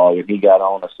bulldog, and he got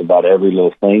on us about every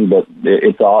little thing. But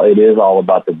it is all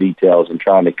about the details and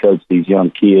trying to coach these young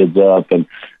kids up, and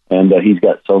he's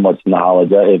got so much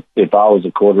knowledge. If I was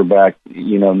a quarterback,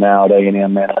 you know, now at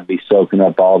A&M, man, I'd be soaking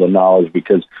up all the knowledge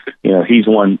because you know he's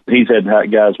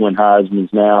had guys win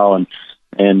Heisman's now, and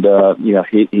you know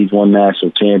he's won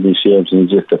national championships, and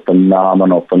he's just a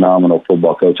phenomenal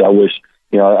football coach. I wish.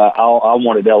 You know, I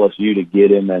wanted LSU to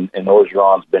get him, and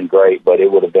Orgeron's been great, but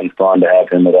it would have been fun to have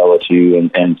him at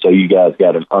LSU, and so you guys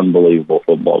got an unbelievable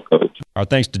football coach. Our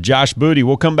thanks to Josh Booty.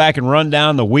 We'll come back and run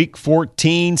down the Week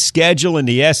 14 schedule in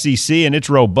the SEC, and it's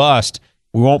robust.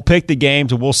 We won't pick the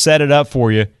games, and we'll set it up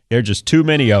for you. There are just too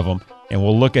many of them, and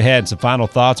we'll look ahead and some final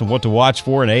thoughts on what to watch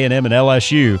for in A&M and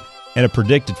LSU, and a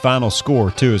predicted final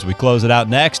score, too, as we close it out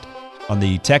next on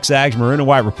the TexAgs Maroon and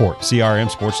White Report,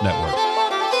 CRM Sports Network.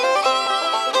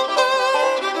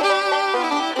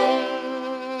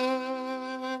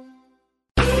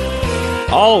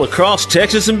 All across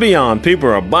Texas and beyond, people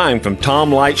are buying from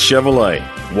Tom Light Chevrolet.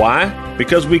 Why?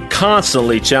 Because we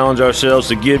constantly challenge ourselves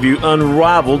to give you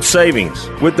unrivaled savings.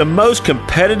 With the most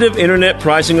competitive internet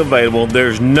pricing available,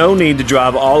 there's no need to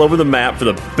drive all over the map for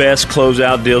the best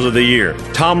closeout deals of the year.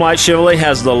 Tom Light Chevrolet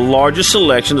has the largest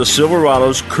selection of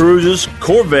Silverados, Cruzes,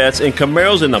 Corvettes, and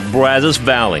Camaros in the Brazos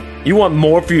Valley. You want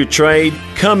more for your trade?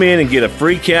 Come in and get a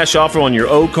free cash offer on your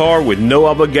old car with no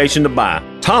obligation to buy.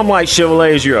 Tom Light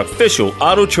Chevrolet is your official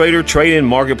Auto Trader trade-in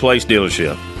marketplace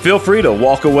dealership. Feel free to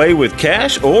walk away with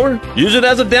cash or use it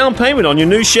as a down payment on your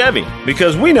new Chevy,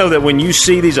 because we know that when you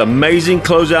see these amazing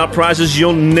closeout prices,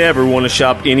 you'll never want to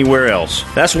shop anywhere else.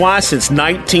 That's why since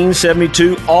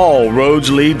 1972, all roads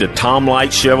lead to Tom Light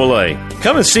Chevrolet.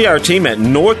 Come and see our team at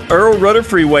North Earl Rudder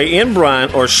Freeway in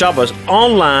Bryan, or shop us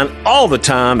online all the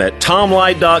time at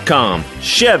tomlight.com.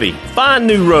 Chevy, find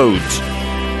new roads.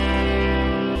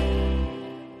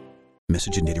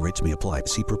 Message and data rates may apply.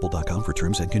 See Purple.com for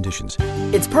terms and conditions.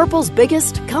 It's Purple's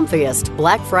biggest, comfiest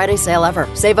Black Friday sale ever.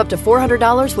 Save up to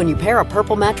 $400 when you pair a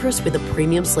Purple mattress with a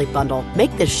premium sleep bundle.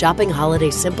 Make this shopping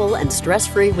holiday simple and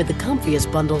stress-free with the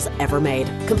comfiest bundles ever made.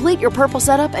 Complete your Purple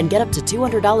setup and get up to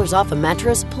 $200 off a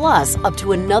mattress, plus up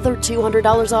to another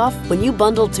 $200 off when you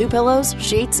bundle 2 pillows,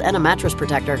 sheets, and a mattress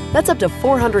protector. That's up to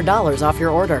 $400 off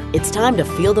your order. It's time to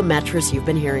feel the mattress you've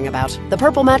been hearing about. The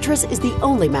Purple mattress is the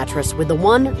only mattress with the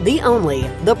one, the only only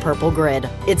the Purple Grid.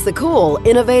 It's the cool,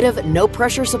 innovative,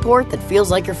 no-pressure support that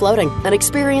feels like you're floating. An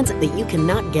experience that you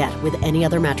cannot get with any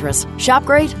other mattress. Shop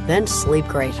great, then sleep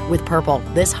great with Purple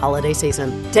this holiday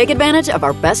season. Take advantage of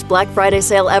our best Black Friday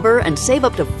sale ever and save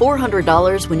up to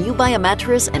 $400 when you buy a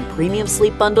mattress and premium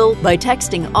sleep bundle by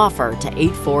texting OFFER to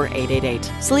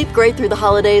 84888. Sleep great through the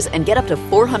holidays and get up to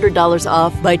 $400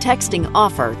 off by texting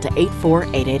OFFER to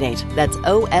 84888. That's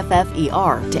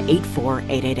OFFER to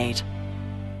 84888.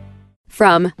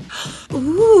 From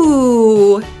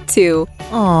ooh to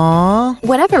aww.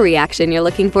 Whatever reaction you're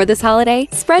looking for this holiday,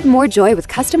 spread more joy with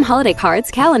custom holiday cards,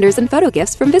 calendars, and photo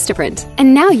gifts from Vistaprint.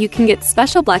 And now you can get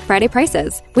special Black Friday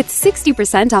prices with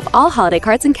 60% off all holiday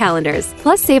cards and calendars.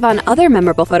 Plus, save on other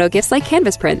memorable photo gifts like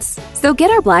canvas prints. So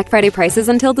get our Black Friday prices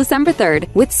until December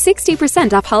 3rd with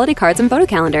 60% off holiday cards and photo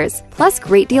calendars. Plus,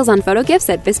 great deals on photo gifts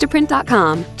at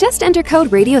Vistaprint.com. Just enter code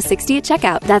Radio60 at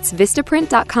checkout. That's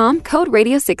Vistaprint.com, code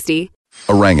Radio60.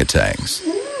 Orangutans.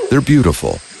 They're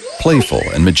beautiful, playful,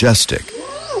 and majestic,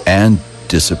 and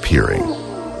disappearing.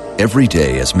 Every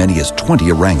day, as many as 20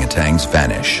 orangutans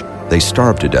vanish. They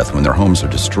starve to death when their homes are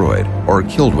destroyed or are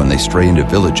killed when they stray into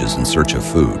villages in search of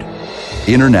food.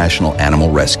 International Animal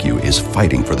Rescue is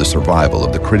fighting for the survival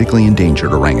of the critically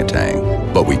endangered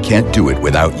orangutan, but we can't do it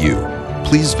without you.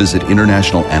 Please visit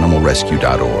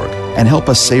internationalanimalrescue.org and help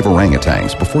us save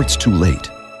orangutans before it's too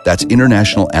late. That's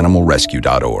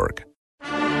internationalanimalrescue.org.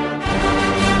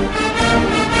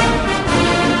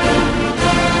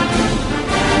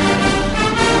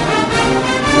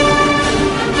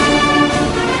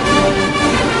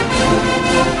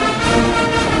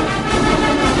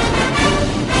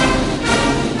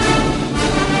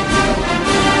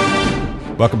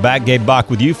 Welcome back. Gabe Bach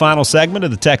with you. Final segment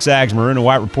of the Texags Maroon and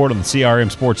White Report on the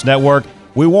CRM Sports Network.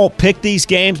 We won't pick these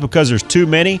games because there's too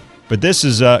many, but this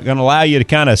is going to allow you to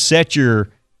kind of set your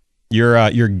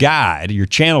guide, your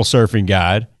channel surfing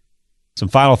guide. Some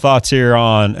final thoughts here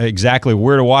on exactly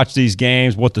where to watch these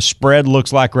games, what the spread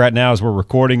looks like right now as we're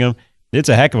recording them. It's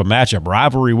a heck of a matchup.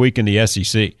 Rivalry week in the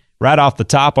SEC. Right off the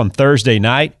top on Thursday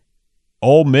night,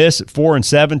 Ole Miss at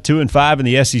 4-7, 2-5 in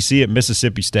the SEC at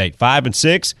Mississippi State.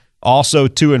 5-6. Also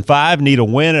 2-5, need a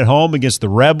win at home against the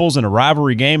Rebels in a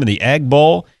rivalry game in the Egg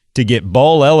Bowl to get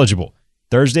bowl eligible.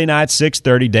 Thursday night,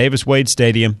 6:30, Davis-Wade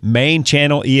Stadium, main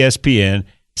channel ESPN.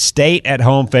 State at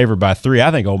home favored by 3. I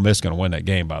think Ole Miss is going to win that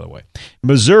game, by the way.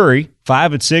 Missouri,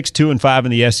 5-6, 2-5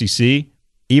 in the SEC.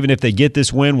 Even if they get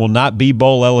this win, will not be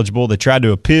bowl eligible. They tried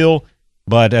to appeal,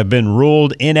 but have been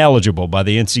ruled ineligible by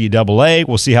the NCAA.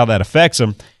 We'll see how that affects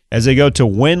them as they go to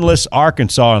winless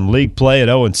Arkansas in league play at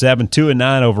 0-7,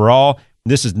 2-9 overall.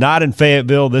 This is not in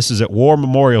Fayetteville. This is at War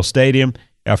Memorial Stadium.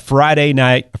 A Friday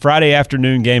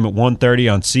afternoon game at 1:30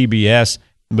 on CBS.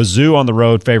 Mizzou on the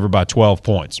road, favored by 12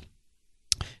 points.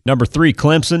 Number 3,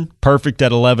 Clemson, perfect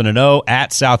at 11-0,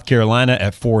 at South Carolina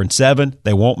at 4-7.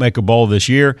 They won't make a bowl this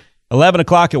year. 11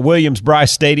 o'clock at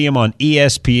Williams-Brice Stadium on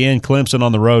ESPN. Clemson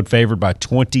on the road, favored by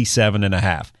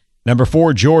 27.5. Number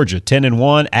 4, Georgia,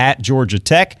 10-1 at Georgia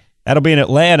Tech. That'll be in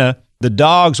Atlanta. The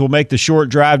Dogs will make the short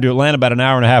drive to Atlanta, about an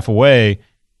hour and a half away,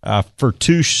 for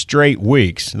 2 straight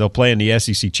weeks. They'll play in the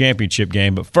SEC championship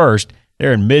game, but first,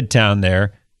 they're in Midtown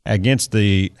there against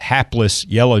the hapless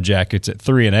Yellow Jackets at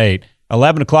 3-8.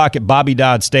 11 o'clock at Bobby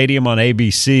Dodd Stadium on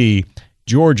ABC.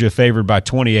 Georgia favored by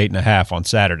 28.5 on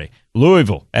Saturday.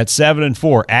 Louisville at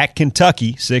 7-4 at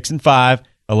Kentucky, 6-5.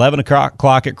 11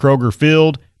 o'clock at Kroger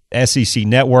Field. SEC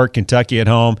Network, Kentucky at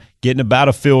home, getting about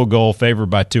a field goal, favored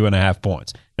by 2.5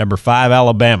 points. Number 5,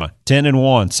 Alabama,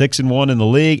 10-1, 6-1 in the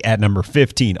league at number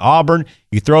 15, Auburn.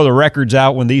 You throw the records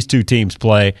out when these two teams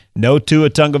play. No Tua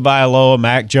Tagovailoa,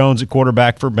 Mac Jones at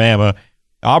quarterback for Bama.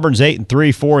 Auburn's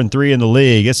 8-3, 4-3 in the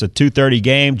league. It's a 2:30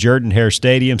 game, Jordan-Hare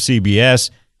Stadium,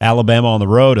 CBS. Alabama on the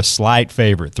road, a slight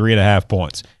favorite, 3.5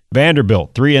 points.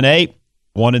 Vanderbilt, 3-8,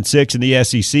 1-6 in the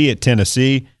SEC at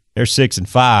Tennessee. They're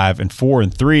 6-5 and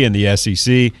 4-3 in the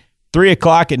SEC. 3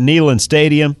 o'clock at Neyland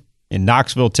Stadium in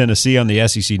Knoxville, Tennessee on the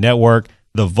SEC Network.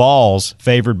 The Vols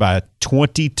favored by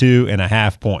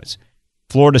 22.5 points.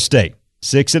 Florida State,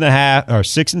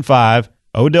 6-5.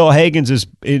 Odell Haggins has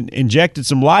injected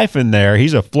some life in there.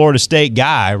 He's a Florida State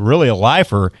guy, really a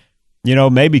lifer. You know,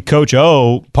 maybe Coach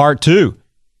O Part 2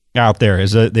 out there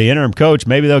as the interim coach.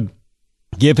 Maybe they'll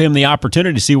give him the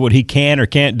opportunity to see what he can or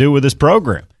can't do with this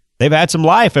program. They've had some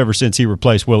life ever since he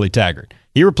replaced Willie Taggart.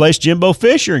 He replaced Jimbo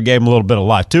Fisher and gave him a little bit of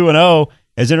life. 2-0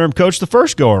 as interim coach the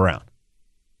first go-around.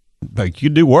 But you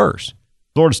could do worse.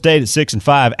 Florida State at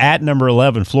 6-5 at number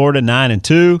 11, Florida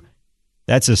 9-2.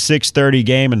 That's a 6:30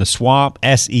 game in the Swamp,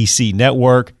 SEC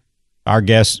Network. Our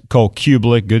guest, Cole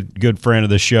Kublik, good friend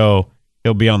of the show,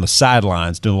 He'll be on the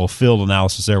sidelines doing a little field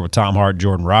analysis there with Tom Hart and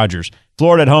Jordan Rogers.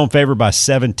 Florida at home favored by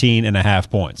 17.5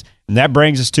 points. And that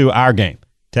brings us to our game.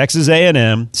 Texas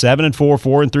A&M, 7-4,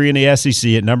 4-3 in the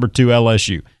SEC at number 2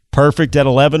 LSU. Perfect at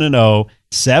 11-0,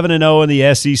 7-0 in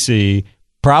the SEC.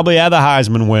 Probably have the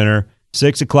Heisman winner.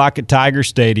 6 o'clock at Tiger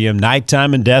Stadium,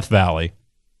 nighttime in Death Valley.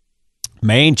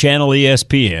 Main channel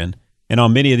ESPN, and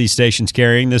on many of these stations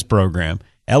carrying this program.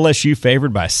 LSU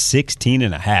favored by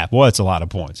 16.5. Boy, that's a lot of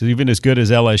points, even as good as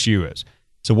LSU is.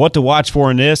 So what to watch for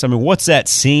in this? I mean, what's that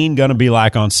scene going to be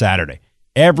like on Saturday?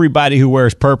 Everybody who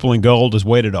wears purple and gold has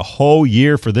waited a whole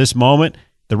year for this moment.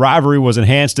 The rivalry was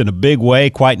enhanced in a big way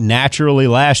quite naturally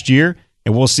last year,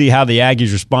 and we'll see how the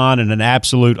Aggies respond in an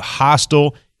absolute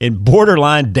hostile and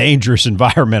borderline dangerous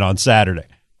environment on Saturday.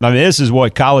 I mean, this is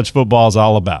what college football is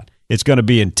all about. It's going to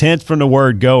be intense from the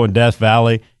word go in Death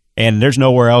Valley, and there's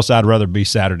nowhere else I'd rather be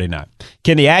Saturday night.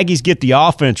 Can the Aggies get the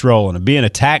offense rolling and be in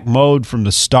attack mode from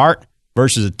the start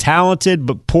versus a talented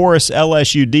but porous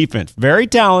LSU defense? Very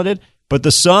talented, but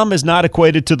the sum is not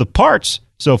equated to the parts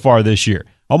so far this year.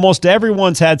 Almost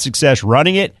everyone's had success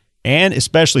running it and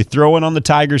especially throwing on the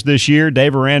Tigers this year.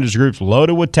 Dave Aranda's group's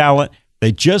loaded with talent.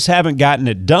 They just haven't gotten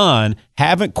it done,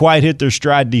 haven't quite hit their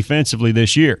stride defensively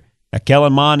this year. Now,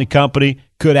 Kellen Mond and company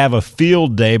could have a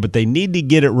field day, but they need to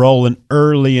get it rolling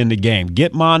early in the game.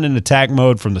 Get Mond in attack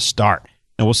mode from the start,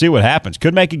 and we'll see what happens.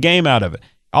 Could make a game out of it.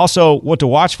 Also, what to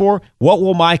watch for? What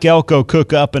will Mike Elko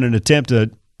cook up in an attempt to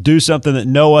do something that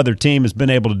no other team has been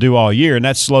able to do all year, and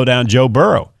that's slow down Joe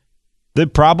Burrow, the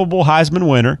probable Heisman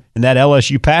winner in that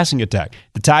LSU passing attack.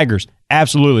 The Tigers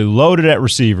absolutely loaded at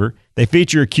receiver. They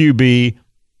feature a QB,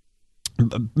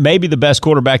 maybe the best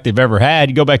quarterback they've ever had.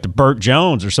 You go back to Burt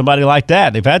Jones or somebody like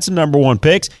that. They've had some number one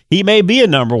picks. He may be a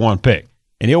number one pick,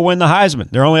 and he'll win the Heisman.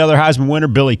 Their only other Heisman winner,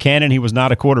 Billy Cannon, he was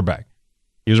not a quarterback.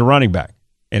 He was a running back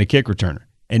and a kick returner.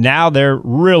 And now they're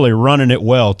really running it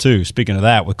well, too. Speaking of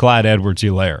that, with Clyde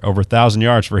Edwards-Helaire. Over 1,000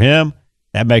 yards for him.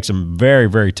 That makes them very,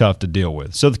 very tough to deal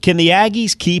with. So can the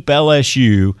Aggies keep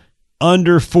LSU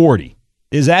under 40?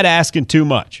 Is that asking too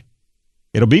much?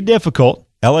 It'll be difficult.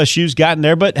 LSU's gotten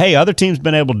there, but, hey, other teams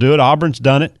been able to do it. Auburn's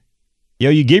done it.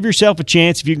 You give yourself a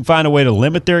chance if you can find a way to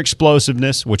limit their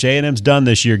explosiveness, which A&M's done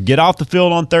this year. Get off the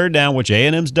field on third down, which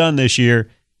A&M's done this year,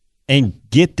 and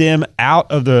get them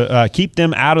out of the keep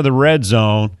them out of the red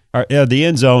zone or the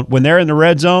end zone. When they're in the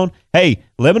red zone, hey,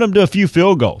 limit them to a few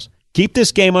field goals. Keep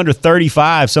this game under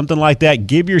 35, something like that.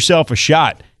 Give yourself a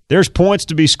shot. There's points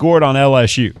to be scored on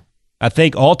LSU. I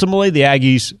think ultimately the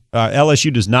Aggies,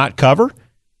 LSU does not cover.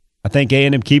 I think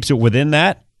A&M keeps it within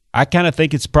that. I kind of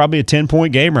think it's probably a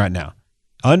 10-point game right now.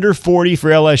 Under 40 for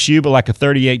LSU, but like a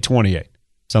 38-28,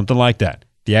 something like that.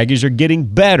 The Aggies are getting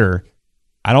better.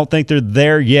 I don't think they're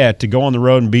there yet to go on the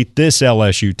road and beat this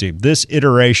LSU team, this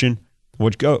iteration,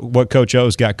 what Coach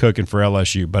O's got cooking for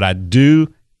LSU. But I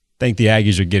do think the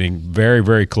Aggies are getting very,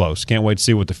 very close. Can't wait to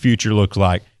see what the future looks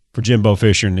like for Jimbo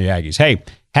Fisher and the Aggies. Hey,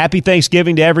 happy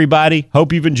Thanksgiving to everybody.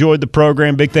 Hope you've enjoyed the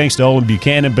program. Big thanks to Olin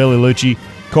Buchanan, Billy Lucci,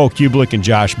 Cole Kubelik, and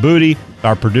Josh Booty,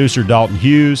 our producer Dalton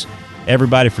Hughes,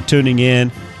 everybody for tuning in.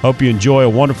 Hope you enjoy a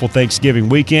wonderful Thanksgiving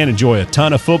weekend. Enjoy a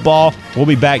ton of football. We'll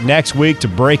be back next week to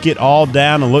break it all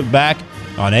down and look back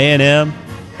on A&M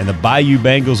and the Bayou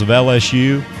Bengals of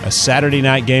LSU, a Saturday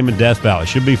night game in Death Valley.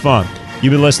 Should be fun.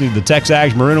 You've been listening to the Texas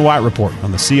Ags Maroon and White Report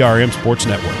on the CRM Sports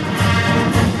Network.